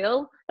coconut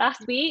oil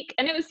last week,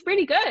 and it was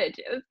really good.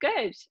 It was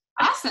good.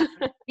 Awesome.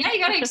 Yeah, you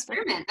got to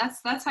experiment.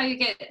 That's how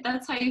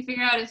you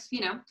figure out if,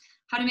 you know,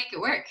 how to make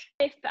it work.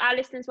 If our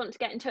listeners want to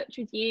get in touch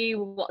with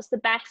you, what's the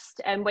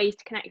best ways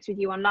to connect with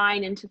you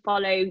online and to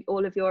follow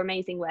all of your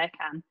amazing work,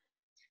 Anne?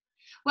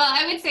 Well,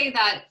 I would say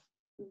that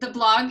the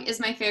blog is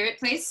my favorite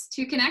place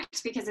to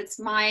connect because it's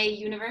my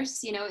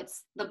universe. You know,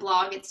 it's the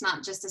blog. It's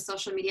not just a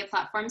social media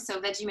platform.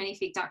 So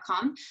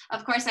VeggieMagnifique.com.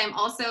 Of course, I'm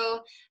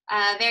also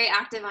very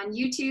active on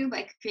YouTube.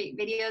 I create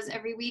videos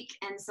every week.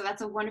 And so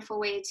that's a wonderful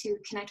way to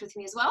connect with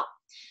me as well.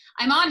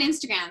 I'm on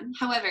Instagram.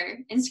 However,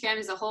 Instagram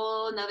is a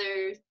whole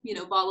nother,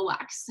 ball of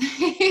wax.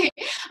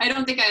 I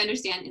don't think I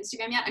understand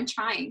Instagram yet. I'm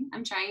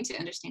trying to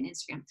understand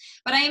Instagram,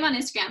 but I am on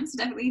Instagram. So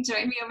definitely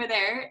join me over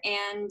there.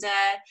 And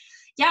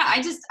yeah,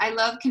 I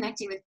love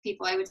connecting with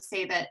people. I would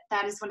say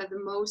that is one of the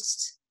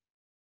most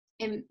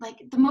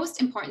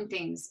important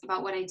things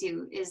about what I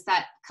do is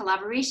that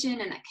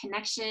collaboration and that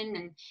connection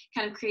and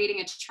kind of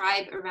creating a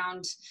tribe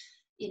around,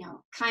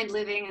 kind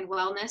living and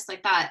wellness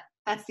like that.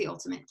 That's the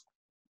ultimate.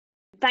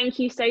 Thank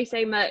you so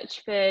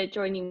much for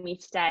joining me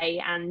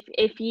today. And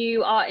if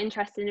you are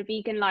interested in a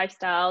vegan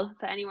lifestyle,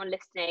 for anyone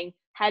listening,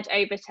 head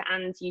over to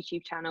Anne's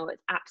YouTube channel.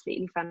 It's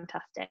absolutely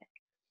fantastic.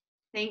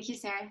 Thank you,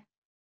 Sarah.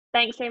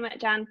 Thanks so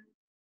much, Anne.